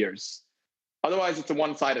 2-3 years. Otherwise, it's a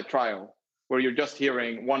one-sided trial where you're just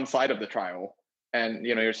hearing one side of the trial. And,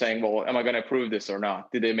 you're saying, well, am I going to approve this or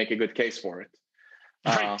not? Did they make a good case for it?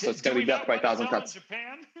 So it's going to be death by a thousand cuts.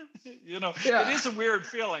 Japan? It is a weird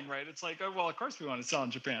feeling, right? It's like, oh, well, of course we want to sell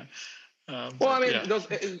in Japan.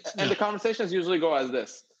 The conversations usually go as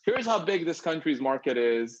this. Here's how big this country's market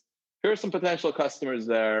is. Here's some potential customers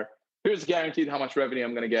there. Here's guaranteed how much revenue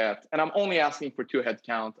I'm going to get. And I'm only asking for 2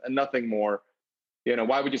 headcount and nothing more.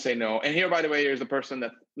 Why would you say no? And here, by the way, here's the person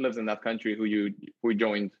that lives in that country who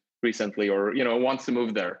joined recently or, wants to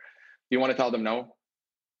move there. You want to tell them no?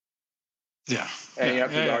 Yeah. And you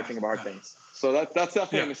have to do hard thing about things. So that's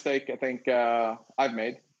definitely a mistake I think I've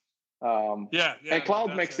made. And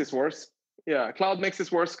cloud makes this worse. Yeah, cloud makes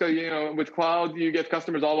this worse because, with cloud, you get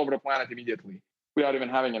customers all over the planet immediately without even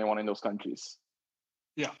having anyone in those countries.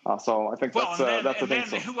 Yeah. So I think that's the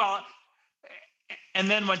thing. And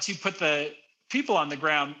then once you put the people on the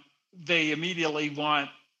ground, they immediately want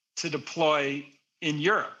to deploy in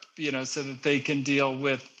Europe, so that they can deal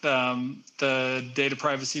with the data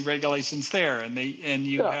privacy regulations there. And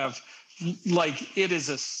you have it is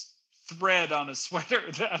a thread on a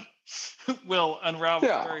sweater that will unravel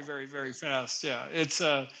very, very, very fast. Yeah. It's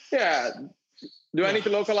Do I need to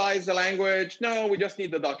localize the language? No, we just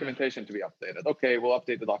need the documentation to be updated. Okay, we'll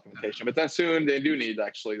update the documentation. But then soon they do need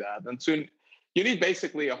actually that. And soon you need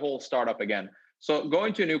basically a whole startup again. So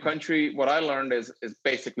going to a new country, what I learned is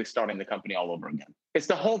basically starting the company all over again. It's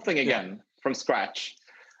the whole thing again from scratch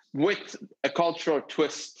with a cultural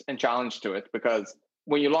twist and challenge to it. Because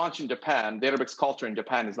when you launch in Japan, Databricks culture in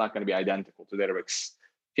Japan is not going to be identical to Databricks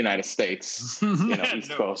United States,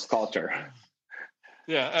 East Coast culture.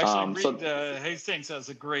 Yeah, actually, Reed Hastings has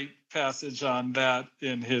a great passage on that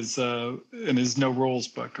in his No Rules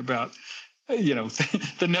book about, the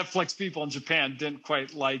Netflix people in Japan didn't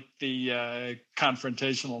quite like the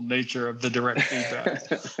confrontational nature of the direct feedback.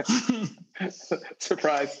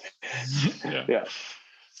 Surprise.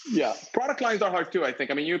 Yeah. Product lines are hard too, I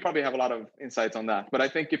think. I mean, you probably have a lot of insights on that. But I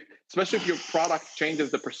think especially if your product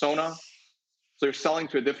changes the persona, so you're selling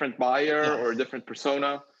to a different buyer or a different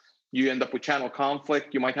persona, you end up with channel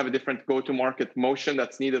conflict. You might have a different go-to-market motion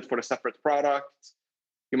that's needed for a separate product.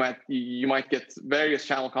 You might get various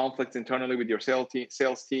channel conflicts internally with your sales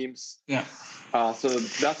teams. Yeah. So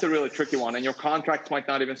that's a really tricky one. And your contracts might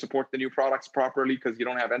not even support the new products properly because you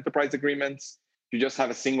don't have enterprise agreements. You just have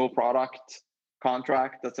a single product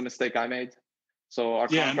contract. That's a mistake I made. So our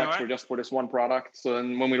contracts were just for this one product. So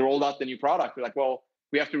then when we rolled out the new product, we're like, well,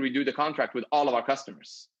 we have to redo the contract with all of our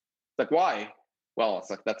customers. It's like, why? Well, it's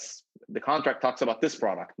like that's the contract talks about this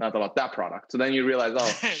product, not about that product. So then you realize,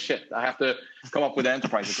 oh shit, I have to come up with an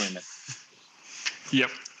enterprise agreement.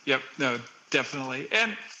 Yep. No, definitely.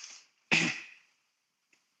 And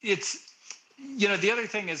it's, the other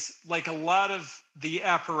thing is like a lot of the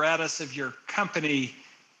apparatus of your company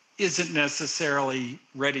isn't necessarily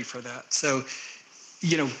ready for that. So,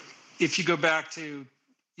 if you go back to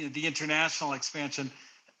the international expansion,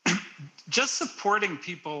 just supporting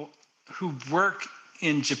people who work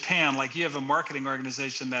in Japan, like you have a marketing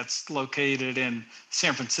organization that's located in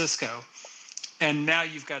San Francisco, and now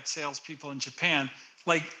you've got salespeople in Japan.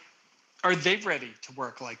 Like, are they ready to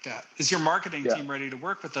work like that? Is your marketing team ready to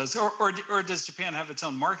work with those? Or does Japan have its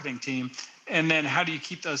own marketing team? And then how do you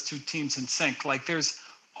keep those two teams in sync? Like, there's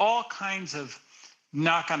all kinds of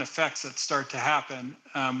knock-on effects that start to happen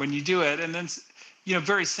when you do it. And then,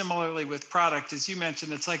 very similarly with product, as you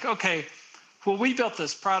mentioned, it's like, okay, well, we built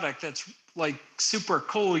this product that's like super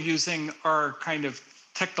cool using our kind of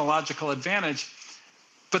technological advantage,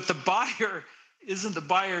 but the buyer isn't the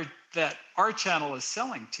buyer that our channel is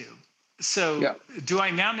selling to. So do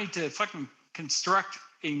I now need to fucking construct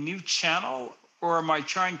a new channel, or am I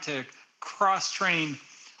trying to cross-train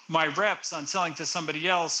my reps on selling to somebody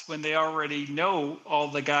else when they already know all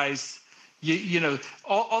the guys?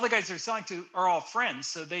 All the guys they're selling to are all friends,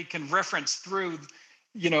 so they can reference through,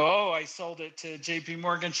 oh, I sold it to JP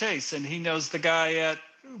Morgan Chase, and he knows the guy at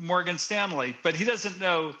Morgan Stanley, but he doesn't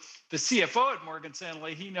know the CFO at Morgan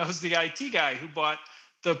Stanley. He knows the IT guy who bought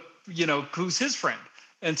who's his friend.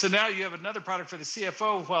 And so now you have another product for the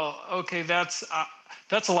CFO. Well, okay, that's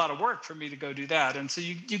a lot of work for me to go do that. And so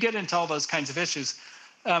you get into all those kinds of issues.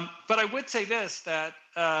 But I would say this, that,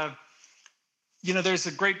 there's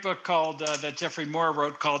a great book called that Jeffrey Moore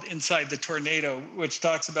wrote called Inside the Tornado, which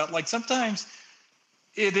talks about like sometimes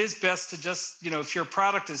it is best to just, if your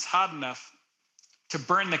product is hot enough, to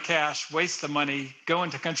burn the cash, waste the money, go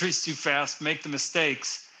into countries too fast, make the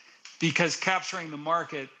mistakes, because capturing the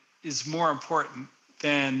market is more important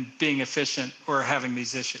than being efficient or having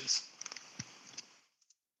these issues.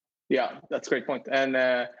 Yeah, that's a great point. And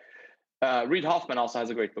Reid Hoffman also has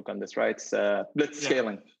a great book on this, right? It's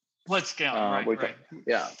Blitzscaling. Blitzscaling, right.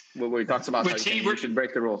 Yeah, where he talks about how you should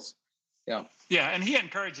break the rules. Yeah. Yeah, and he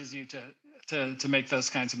encourages you to make those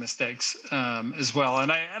kinds of mistakes as well. And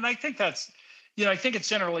I think that's, I think it's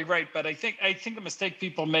generally right, but I think the mistake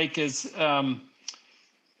people make is,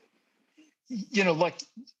 like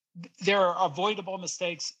there are avoidable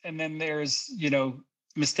mistakes, and then there's,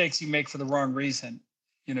 mistakes you make for the wrong reason.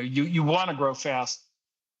 You want to grow fast,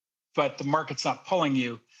 but the market's not pulling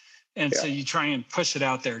you. And so you try and push it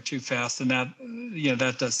out there too fast. And that,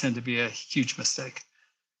 that does tend to be a huge mistake.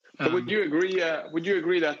 But would you agree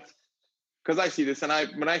that, because I see this, and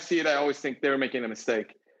when I see it, I always think they're making a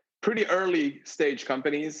mistake. Pretty early stage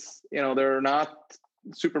companies, they're not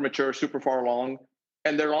super mature, super far along,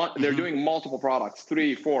 and they're doing multiple products,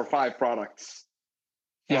 3, 4, 5 products.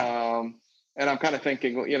 Yeah. And I'm kind of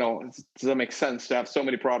thinking, does it make sense to have so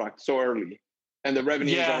many products so early, and the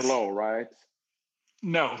revenues are low, right?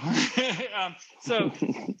 No. So,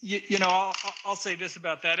 I'll say this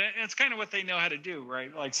about that. And it's kind of what they know how to do,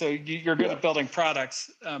 right? Like, so you're good at building products,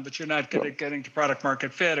 but you're not good at getting to product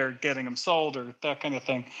market fit or getting them sold or that kind of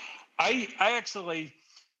thing. I actually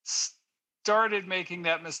started making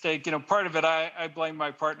that mistake. Part of it, I blame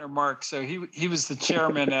my partner, Mark. So he was the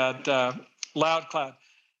chairman at LoudCloud,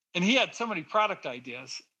 and he had so many product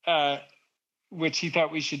ideas, which he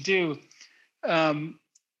thought we should do.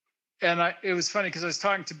 And it was funny because I was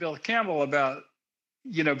talking to Bill Campbell about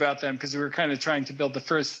them, because we were kind of trying to build the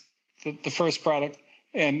first product,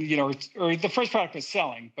 and or the first product was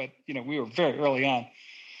selling, but we were very early on.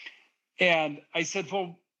 And I said,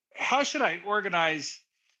 well, how should I organize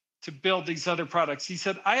to build these other products? He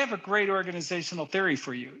said, I have a great organizational theory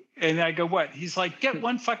for you. And I go, what? He's like, get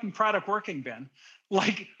one fucking product working, Ben,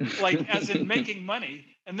 like as in making money,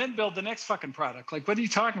 and then build the next fucking product. Like, what are you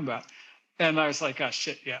talking about? And I was like, oh,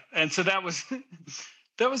 shit, yeah. And so that was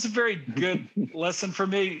a very good lesson for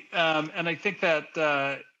me. And I think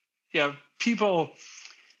that, people,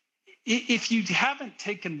 if you haven't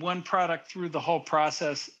taken one product through the whole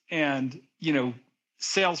process, and,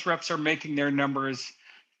 sales reps are making their numbers,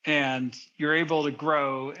 and you're able to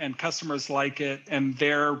grow, and customers like it, and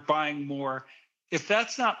they're buying more, if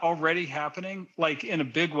that's not already happening, like in a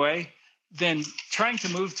big way, then trying to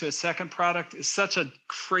move to a second product is such a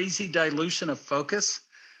crazy dilution of focus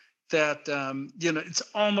that, it's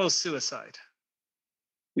almost suicide.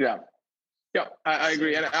 Yeah, I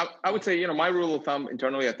agree. And I would say, my rule of thumb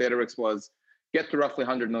internally at Databricks was get to roughly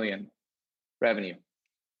 100 million revenue.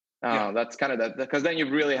 That's kind of that, because then you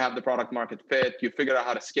really have the product market fit. You figure out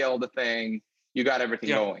how to scale the thing. You got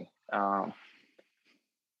everything going. So,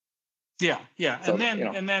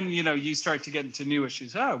 and then you start to get into new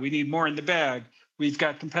issues. Oh, we need more in the bag. We've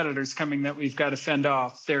got competitors coming that we've got to fend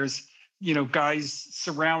off. There's guys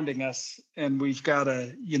surrounding us, and we've got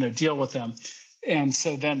to deal with them. And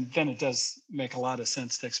so then it does make a lot of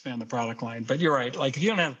sense to expand the product line. But you're right. Like,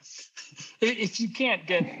 if you can't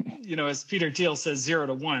get as Peter Thiel says, 0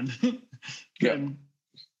 to 1, then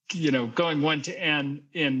going 1 to N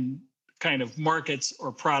in kind of markets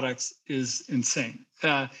or products is insane.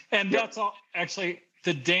 And that's all actually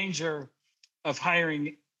the danger of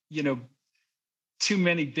hiring, too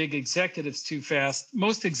many big executives too fast.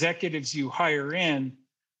 Most executives you hire in,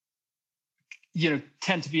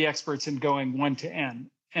 tend to be experts in going 1 to N.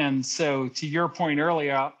 And so to your point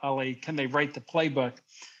earlier, Ali, can they write the playbook?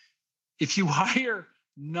 If you hire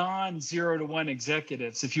non-0 to 1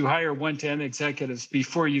 executives, if you hire 1 to N executives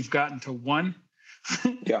before you've gotten to 1,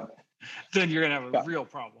 then you're going to have a real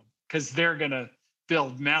problem, because they're going to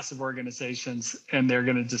build massive organizations and they're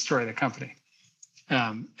going to destroy the company.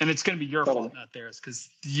 And it's going to be your fault, not theirs, because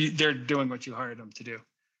they're doing what you hired them to do.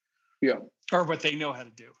 Yeah. Or what they know how to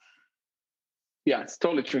do. Yeah, it's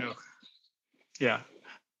totally true. You know? Yeah.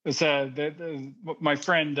 It's, my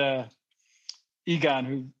friend Egon,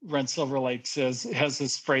 who runs Silver Lake, has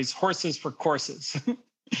this phrase, horses for courses.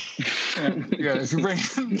 If you bring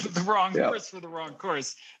the wrong horse for the wrong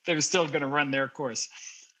course, they're still going to run their course.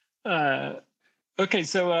 Okay,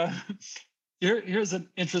 so here's an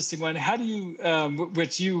interesting one. How do you,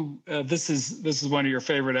 this is one of your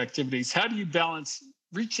favorite activities. How do you balance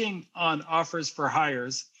reaching on offers for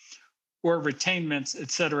hires or retainments,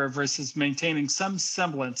 et cetera, versus maintaining some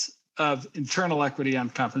semblance of internal equity on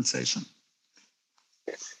compensation?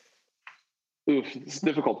 Oof, it's a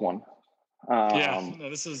difficult one.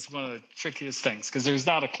 This is one of the trickiest things because there's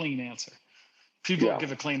not a clean answer. People who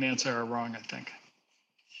give a clean answer are wrong, I think.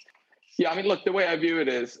 Yeah, I mean, look, the way I view it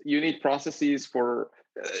is you need processes for,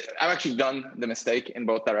 I've actually done the mistake in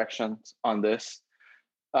both directions on this.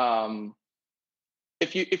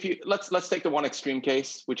 If you let's take the one extreme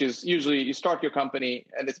case, which is usually you start your company,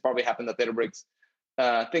 and it's probably happened at Databricks.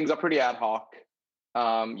 Things are pretty ad hoc.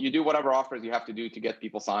 You do whatever offers you have to do to get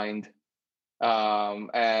people signed.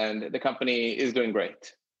 And the company is doing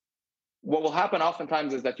great. What will happen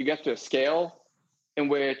oftentimes is that you get to a scale in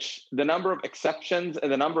which the number of exceptions and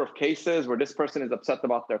the number of cases where this person is upset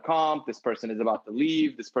about their comp, this person is about to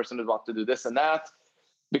leave, this person is about to do this and that,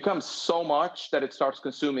 becomes so much that it starts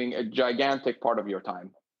consuming a gigantic part of your time.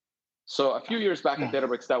 So a few years back at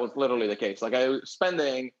Databricks, that was literally the case. Like I was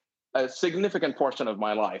spending a significant portion of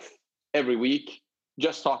my life every week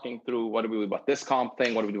just talking through what do we do about this comp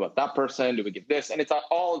thing, what do we do about that person, do we get this? And it's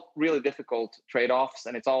all really difficult trade-offs,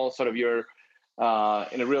 and it's all sort of you're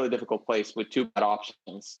in a really difficult place with two bad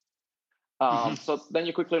options. So then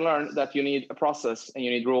you quickly learn that you need a process, and you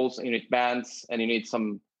need rules, and you need bands, and you need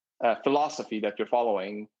some philosophy that you're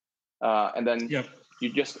following. And then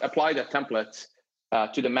you just apply that template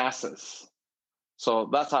to the masses. So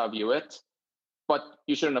that's how I view it. But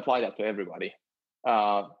you shouldn't apply that to everybody.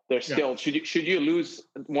 There's still, should you lose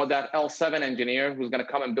that L7 engineer who's going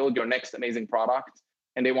to come and build your next amazing product,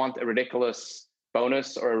 and they want a ridiculous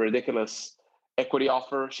bonus or a ridiculous equity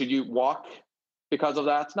offer, should you walk because of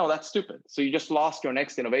that? No, that's stupid. So you just lost your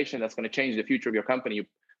next innovation that's going to change the future of your company. You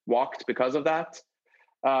walked because of that.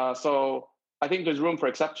 So I think there's room for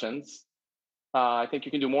exceptions. I think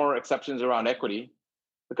you can do more exceptions around equity,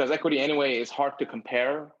 because equity anyway is hard to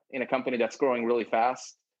compare in a company that's growing really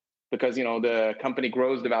fast, because the company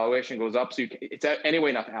grows, the valuation goes up. So it's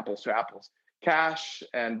anyway not apples to apples. Cash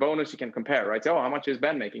and bonus you can compare, right? So, how much is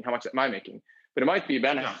Ben making? How much am I making? But it might be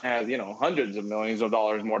Ben has hundreds of millions of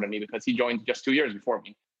dollars more than me because he joined just 2 years before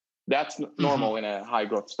me. That's normal in a high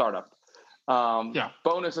growth startup.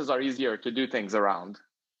 Bonuses are easier to do things around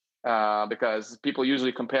because people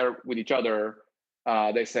usually compare with each other.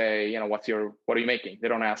 They say, what are you making? They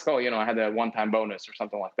don't ask, I had a one-time bonus or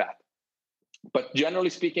something like that. But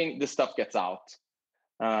generally speaking, this stuff gets out.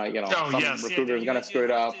 Some recruiter is going to screw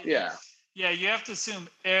it up. You have to assume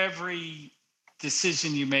every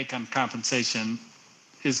decision you make on compensation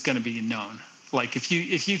is going to be known. Like if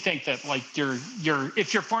you think that like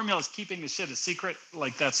if your formula is keeping the shit a secret,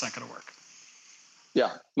 like that's not going to work.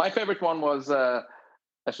 Yeah, my favorite one was I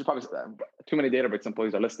should probably too many Databricks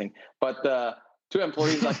employees are listening, but 2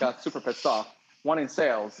 employees that got super pissed off. One in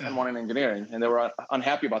sales and one in engineering, and they were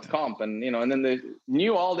unhappy about the comp, and and then they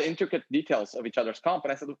knew all the intricate details of each other's comp.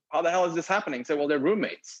 And I said, "How the hell is this happening?" They said, "Well, they're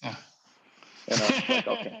roommates." Like,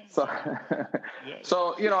 okay, so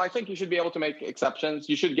I think you should be able to make exceptions.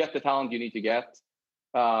 You should get the talent you need to get,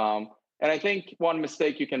 and I think one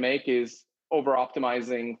mistake you can make is over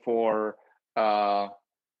optimizing for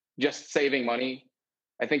just saving money.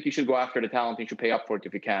 I think you should go after the talent. You should pay up for it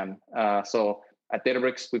if you can. So at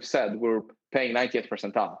Databricks, we've said we're paying 90th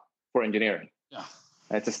percentile for engineering.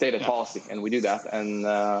 And it's a stated policy, and we do that. And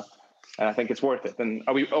I think it's worth it. And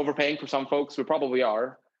are we overpaying for some folks? We probably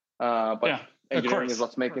are. But engineering is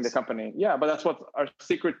what's making the company. Yeah, but that's what our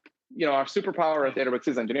secret, our superpower at Databricks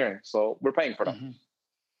is engineering. So we're paying for them.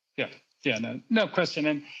 No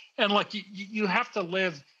question. And look, you have to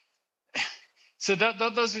live. So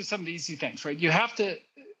those are some of the easy things, right? You have to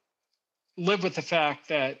live with the fact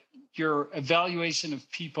that your evaluation of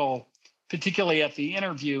people, particularly at the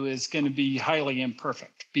interview, is going to be highly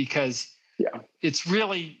imperfect, because it's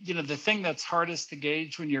really, the thing that's hardest to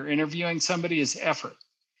gauge when you're interviewing somebody is effort.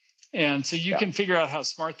 And so you can figure out how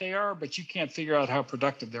smart they are, but you can't figure out how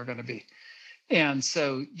productive they're going to be. And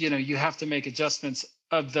so, you have to make adjustments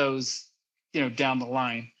of those, down the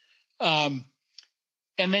line. And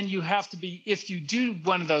then you have to be, if you do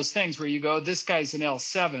one of those things where you go, this guy's an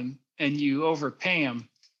L7 and you overpay him,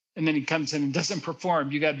 and then he comes in and doesn't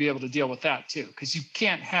perform, you got to be able to deal with that too, because you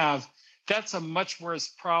can't have, that's a much worse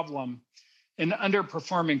problem. An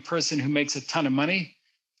underperforming person who makes a ton of money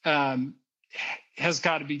has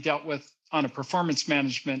got to be dealt with on a performance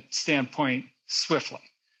management standpoint swiftly,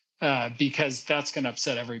 because that's going to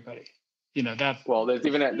upset everybody. You know that. Well, there's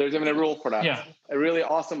even a rule for that. Yeah. A really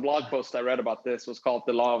awesome blog post I read about this was called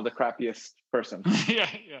 "The Law of the Crappiest Person."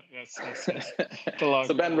 Yes.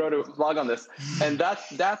 So Ben wrote a blog on this, and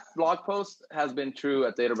that blog post has been true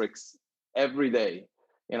at Databricks every day.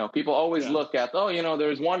 You know, people always look at,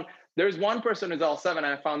 there's one person who's L7, and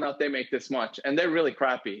I found out they make this much, and they're really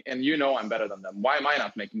crappy, and I'm better than them. Why am I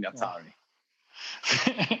not making that salary?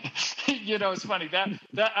 It's funny that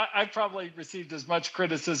I probably received as much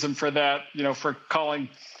criticism for that, for calling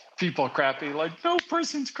people crappy, like no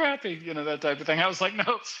person's crappy, that type of thing. I was like,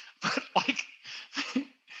 no, but like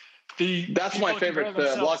that's my favorite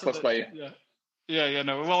blog post by you.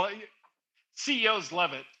 No. Well, CEOs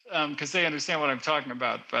love it because they understand what I'm talking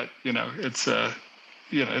about. But you have to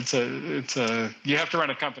run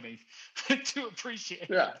a company to appreciate.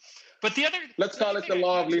 Yeah. But let's call it the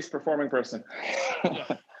law of least performing person.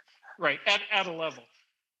 Yeah. Right, at a level.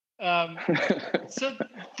 So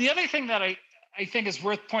the other thing that I think is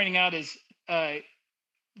worth pointing out is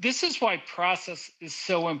this is why process is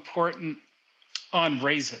so important on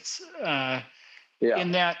raises.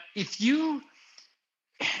 In that if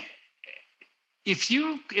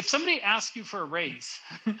somebody asks you for a raise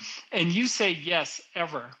and you say yes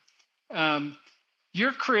ever,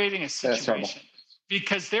 you're creating a situation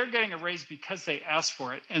because they're getting a raise because they asked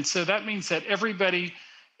for it. And so that means that everybody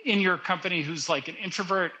in your company who's like an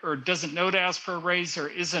introvert or doesn't know to ask for a raise or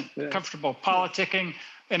isn't comfortable politicking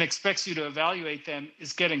and expects you to evaluate them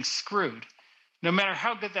is getting screwed, no matter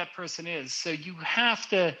how good that person is. So you have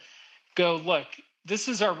to go, look, this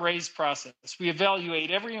is our raise process. We evaluate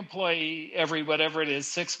every employee every whatever it is,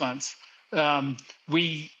 6 months.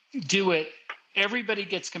 We do it. Everybody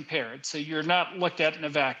gets compared. So you're not looked at in a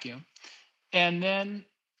vacuum. And then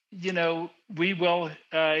we will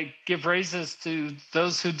give raises to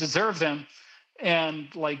those who deserve them. And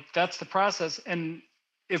that's the process. And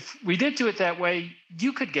if we did do it that way,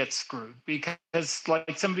 you could get screwed because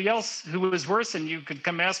somebody else who was worse than you could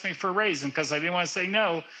come ask me for a raise. And because I didn't want to say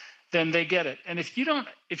no, then they get it. And if you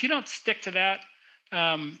don't stick to that,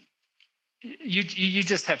 you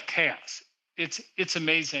just have chaos. It's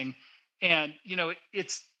amazing. And,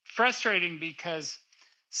 it's frustrating because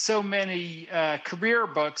so many career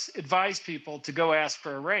books advise people to go ask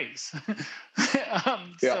for a raise.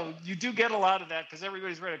 So you do get a lot of that because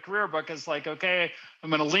everybody's read a career book. It's like, okay, I'm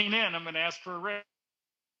going to lean in. I'm going to ask for a raise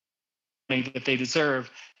that they deserve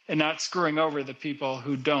and not screwing over the people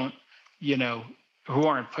who don't, who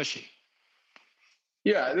aren't pushy.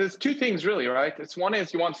 Yeah, there's two things really, right? One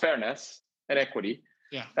is you want fairness and equity.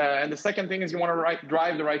 Yeah. And the second thing is you want to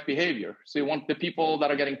drive the right behavior. So you want the people that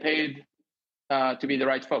are getting paid to be the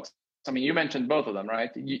right folks. I mean, you mentioned both of them, right?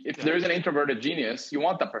 If there's an introverted genius, you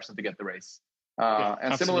want that person to get the raise.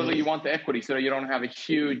 And similarly, you want the equity so that you don't have a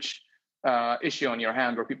huge issue on your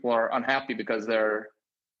hand where people are unhappy because the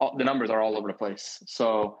numbers are all over the place.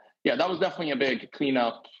 So that was definitely a big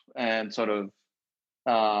cleanup and sort of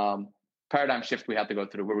paradigm shift we had to go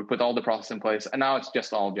through where we put all the process in place. And now it's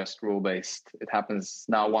just rule-based. It happens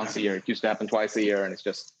now once a year. It used to happen twice a year. And it's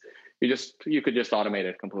just, you could just automate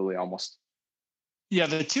it completely almost. Yeah,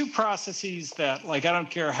 the two processes that, I don't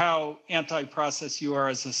care how anti-process you are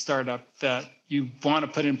as a startup, that you want to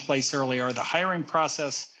put in place early are the hiring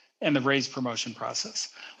process and the raise promotion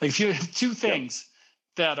process. If you have two things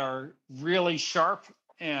that are really sharp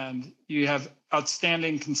and you have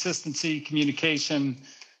outstanding consistency, communication,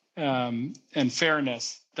 and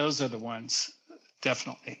fairness, those are the ones,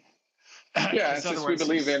 definitely. Yeah, it's just we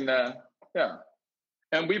believe in,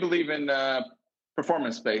 and we believe in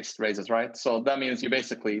performance-based raises, right? So that means you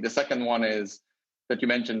basically, the second one is that you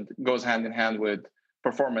mentioned goes hand in hand with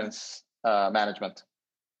performance management.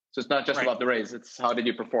 So it's not just about the raise, it's how did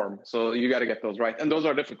you perform? So you got to get those right. And those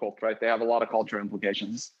are difficult, right? They have a lot of culture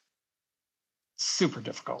implications. Super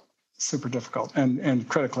difficult and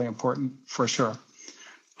critically important for sure.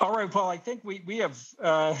 All right, Paul, I think we have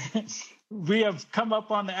come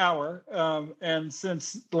up on the hour. And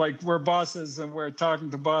since we're bosses and we're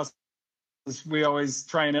talking to bosses, we always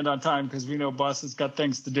try and end on time because we know bosses got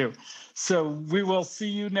things to do. So we will see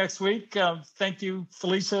you next week. Thank you,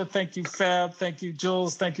 Felicia. Thank you, Fab. Thank you,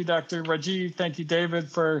 Jules. Thank you, Dr. Rajiv. Thank you, David,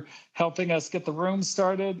 for helping us get the room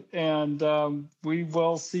started. And we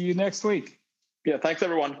will see you next week. Yeah, thanks,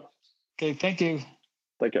 everyone. Okay, thank you.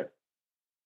 Take care.